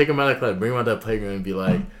playground. Take him out of class, bring him out to the playground and be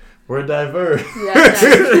like, we're diverse.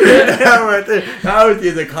 Yeah, right there. Obviously,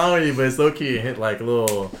 it's a comedy, but it's low-key hint, like, a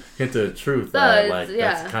little hint of truth.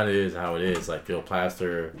 That's kind of is how it is. Like, they'll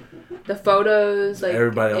plaster... The photos, like...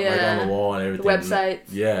 Everybody, like, on the wall and everything. The websites.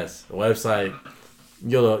 Yes, the website...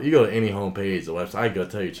 You go to any homepage, the website. I go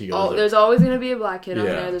tell you, Chico. There's always gonna be a black kid on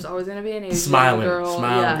there. There's always gonna be an Asian girl.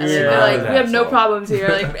 Smiling. They're like, we have no problems here.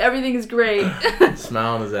 Like, everything is great.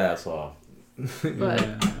 Smiling his ass off.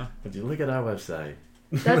 But you look at our website.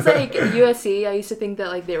 That's like USC. I used to think that,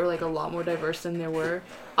 like, they were, like, a lot more diverse than they were.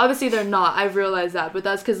 Obviously, they're not. I've realized that, but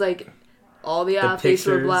that's because, like, all the athletes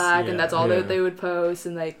were black, and that's all that they would post,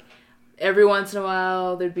 and, like, every once in a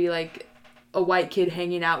while there'd be, like, a white kid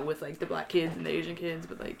hanging out with, like, the black kids and the Asian kids,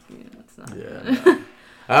 but, like, you know, it's not. Yeah.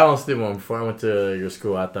 I honestly, before I went to your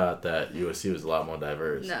school, I thought that USC was a lot more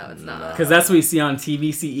diverse. No, it's not. Because that's what you see on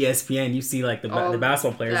TV, see ESPN. You see like the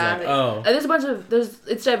basketball players, like and there's a bunch of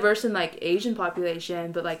it's diverse in like Asian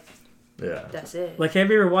population, but like that's it. Like,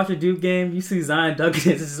 have you ever watched a Duke game? You see Zion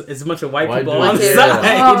Duncan, it's a bunch of white people dudes. on the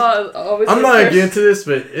side. I'm not getting into this,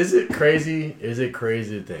 but is it crazy? Is it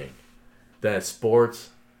crazy to think that sports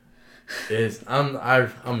is? I'm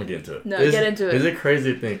gonna get into it. No, get into it. Is it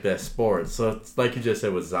crazy to think that sports? So it's like you just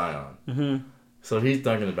said with Zion. Mm-hmm. So he's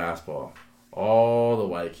dunking the basketball. All the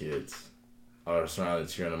white kids are surrounded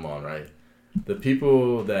cheering him on, right? The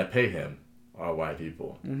people that pay him are white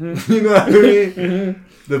people. Mm-hmm. You know what I mean?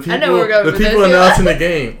 Mm-hmm. The people announcing the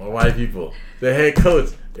game are white people. The head coach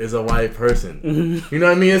is a white person. Mm-hmm. You know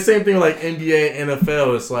what I mean? The same thing like NBA,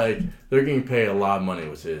 NFL. It's like they're getting paid a lot of money,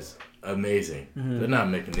 which is amazing. Mm-hmm. They're not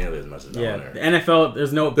making nearly as much as the owner. The NFL,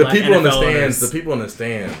 there's no the black people NFL in the stands. owners. The people in the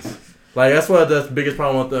stands. Like that's what the biggest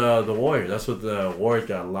problem with the Warriors. That's what the Warriors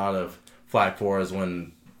got a lot of flack for, is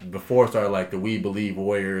when before it started like the We Believe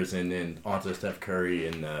Warriors and then onto Steph Curry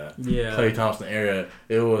and Klay Thompson era.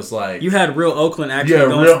 It was like you had real Oakland actually. Yeah,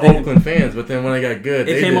 real Oakland fans. But then when they got good,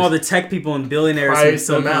 it came all the tech people and billionaires from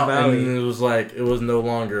Silicon Valley. And it was like it was no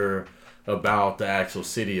longer about the actual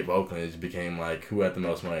city of Oakland. It just became like who had the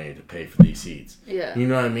most money to pay for these seats. Yeah, you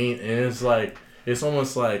know what I mean. And it's like it's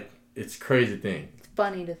almost like it's crazy thing. It's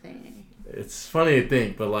funny to think. It's funny to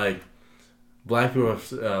think, but like black people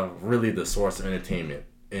are really the source of entertainment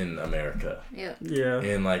in America. Yeah.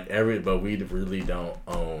 And like but we really don't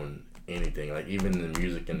own anything. Like even in the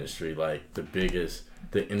music industry, like the people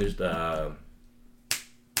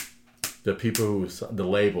the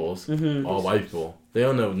labels, all white people, they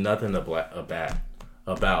don't know nothing about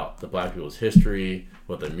the black people's history,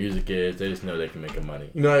 what their music is. They just know they can make a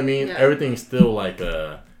money. You know what I mean? Yeah. Everything's still like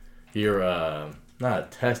you're not a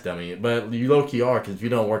test dummy, but you low key are, because if you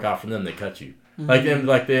don't work out for them, they cut you. Mm-hmm.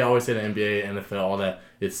 Like they always say, the NBA, NFL, all that,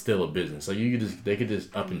 it's still a business. So they could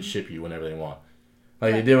just up and ship you whenever they want.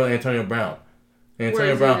 Like they did with Antonio Brown.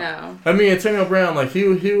 Antonio Brown. Now? I mean, Antonio Brown, like he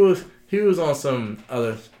was on some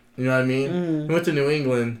other. You know what I mean? Mm. He went to New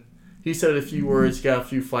England. He said a few words. He got a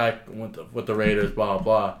few flack with the Raiders. Blah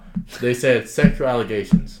blah. They said sexual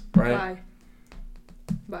allegations. Right.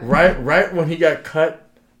 Bye. Right when he got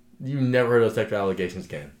cut, you never heard of sexual allegations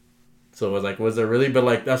again. So it was like, was there really? But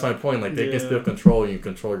like, that's my point. Like, they can still control you,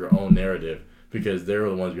 control your own narrative, because they're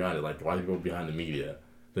the ones behind it. Like, the white people behind the media,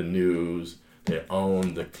 the news, they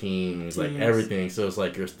own the teams, like everything. So it's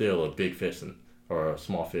like you're still a big fish or a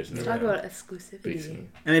small fish. Talk about exclusivity.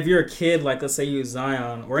 And if you're a kid, like let's say you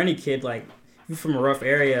Zion or any kid, like you're from a rough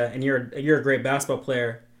area and you're a great basketball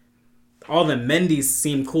player, all the Mendys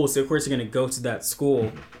seem cool, so of course you're gonna go to that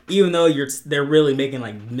school. Even though they're really making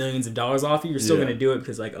like millions of dollars off you, you're still gonna do it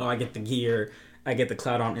because like, oh, I get the gear, I get the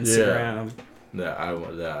clout on Instagram. Yeah, I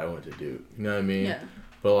went to Duke. You know what I mean? Yeah.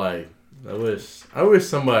 But like, I wish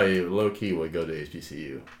somebody low key would go to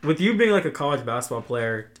HBCU. With you being like a college basketball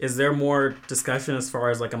player, is there more discussion as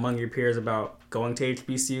far as like among your peers about going to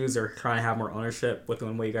HBCUs or trying to have more ownership with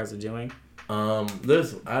what you guys are doing? And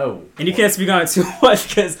you can't speak on it too much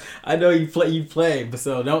because I know you play, but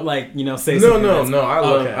so don't say something. No.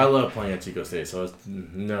 I love playing at Chico State, so it's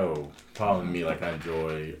no problem with me. Like, I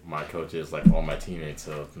enjoy my coaches, like all my teammates,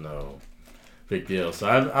 so it's no big deal. So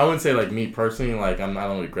I wouldn't say like me personally, like I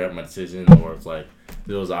don't regret my decision, or it's like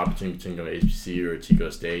there was an opportunity between going to HBCU or Chico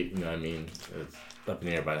State. You know what I mean? It's up in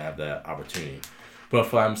the air to have that opportunity.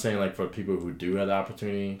 But I'm saying, like, for people who do have the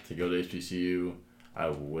opportunity to go to HBCU, I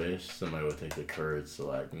wish somebody would take the courage to,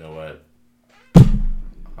 like, you know what?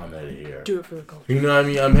 I'm headed here. Do it for the culture. You know what I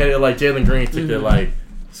mean? I'm headed, like, Jalen Green took it, like,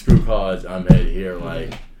 screw college, I'm headed here.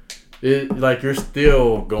 Like, you're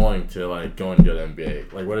still going to go to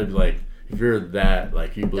NBA. Like, what if, like, if you're that,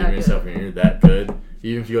 like, you believe in yourself and you're that good,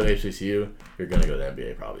 even if you go to HBCU, you're going to go to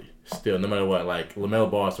NBA probably. Still, no matter what. Like, LaMelo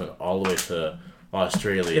Ball went all the way to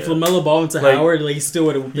Australia. If LaMelo Ball went to Howard, like, he still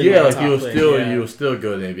would have been you would still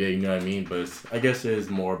go to the NBA, you know what I mean? But I guess it's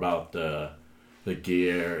more about the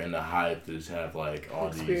gear and the hype to just have, like, all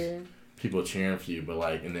these people cheering for you. But,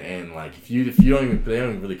 like, in the end, like, if you don't even, they don't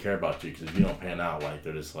even really care about you, because if you don't pan out, like,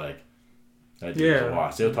 they're just like, that dude's a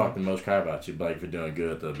wash. They'll talk the most crap about you, but, like, if you're doing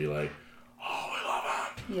good, they'll be like, oh, we love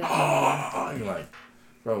him. Yeah. Oh, you're like,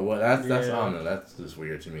 bro, what? That's I don't know. That's just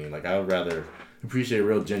weird to me. Like, I would rather appreciate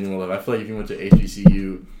real genuine love. I feel like if you went to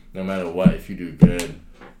HBCU, no matter what, if you do good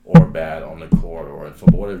or bad on the court or in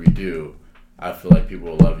football, whatever you do, I feel like people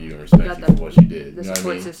will love you and respect you for what you did. The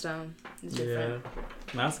support system is different. Yeah,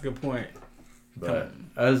 that's a good point. But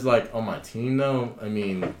as, like, on my team, though, I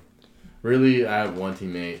mean, really, I have one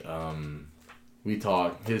teammate. We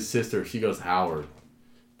talk. His sister, she goes to Howard.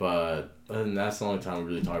 But and that's the only time we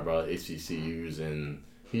really talk about HBCUs, and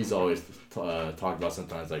he's always talked about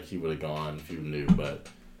sometimes like he would have gone if he knew, but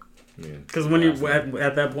I mean, because when you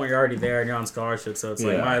at that point you're already there and you're on scholarship, so it's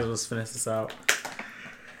like might as well just finish this out.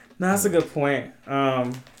 No, that's a good point.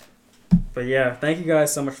 But yeah, thank you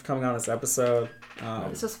guys so much for coming on this episode.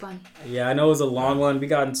 This was fun. Yeah, I know it was a long one. We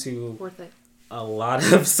got into Worth it. a lot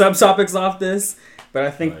of subtopics off this, but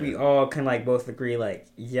I think we all can like both agree like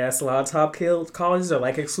yes, a lot of top colleges are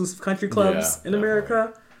like exclusive country clubs in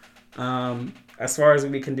America. As far as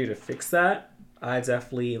what we can do to fix that, I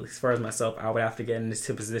definitely, as far as myself, I would have to get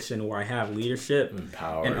into a position where I have leadership and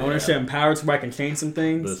power and ownership and power to where I can change some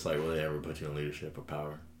things. But it's like, will they ever put you in leadership or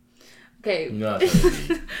power? Okay. You know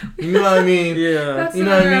what I mean? Yeah. That's you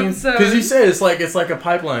know what I mean? episode. Because you say it's like a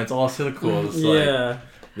pipeline. It's all cyclical. It's like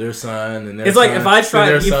their son and their it's son. Like if I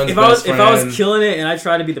tried, if I was friend. killing it and I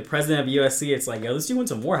tried to be the president of USC, it's like, yo, this dude went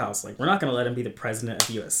to Morehouse. Like, we're not gonna let him be the president of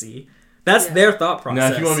USC. That's their thought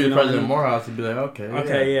process. Now, if you want to be the president of Morehouse, you'd be like,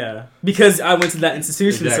 okay, because I went to that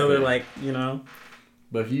institution, so they're like,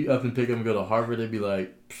 But if you up and pick up and go to Harvard, they'd be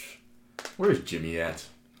like, where's Jimmy at?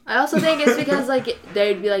 I also think it's because like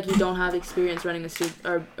they'd be like, you don't have experience running a student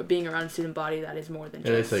or being around a student body that is more than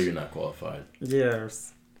just. Yeah, they say you're not qualified. Yeah,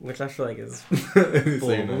 which I feel like is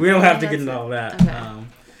bull. We don't have to get into all that. Okay.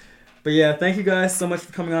 But yeah, thank you guys so much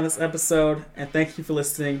for coming on this episode, and thank you for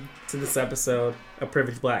listening to this episode of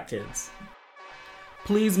Privileged Black Kids.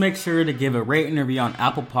 Please make sure to give a rate and review on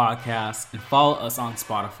Apple Podcasts and follow us on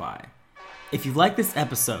Spotify. If you like this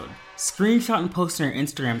episode, screenshot and post on your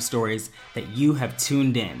Instagram stories that you have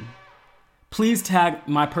tuned in. Please tag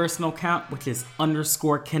my personal account, which is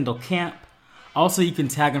 _Kendall Camp. Also, you can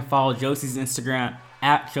tag and follow Josie's Instagram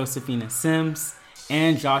at Josephina Sims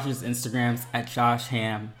and Josh's Instagrams at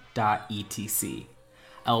joshham.etc.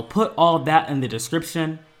 I will put all of that in the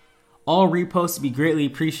description. All reposts would be greatly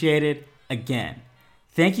appreciated. Again,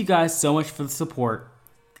 thank you guys so much for the support,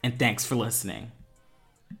 and thanks for listening.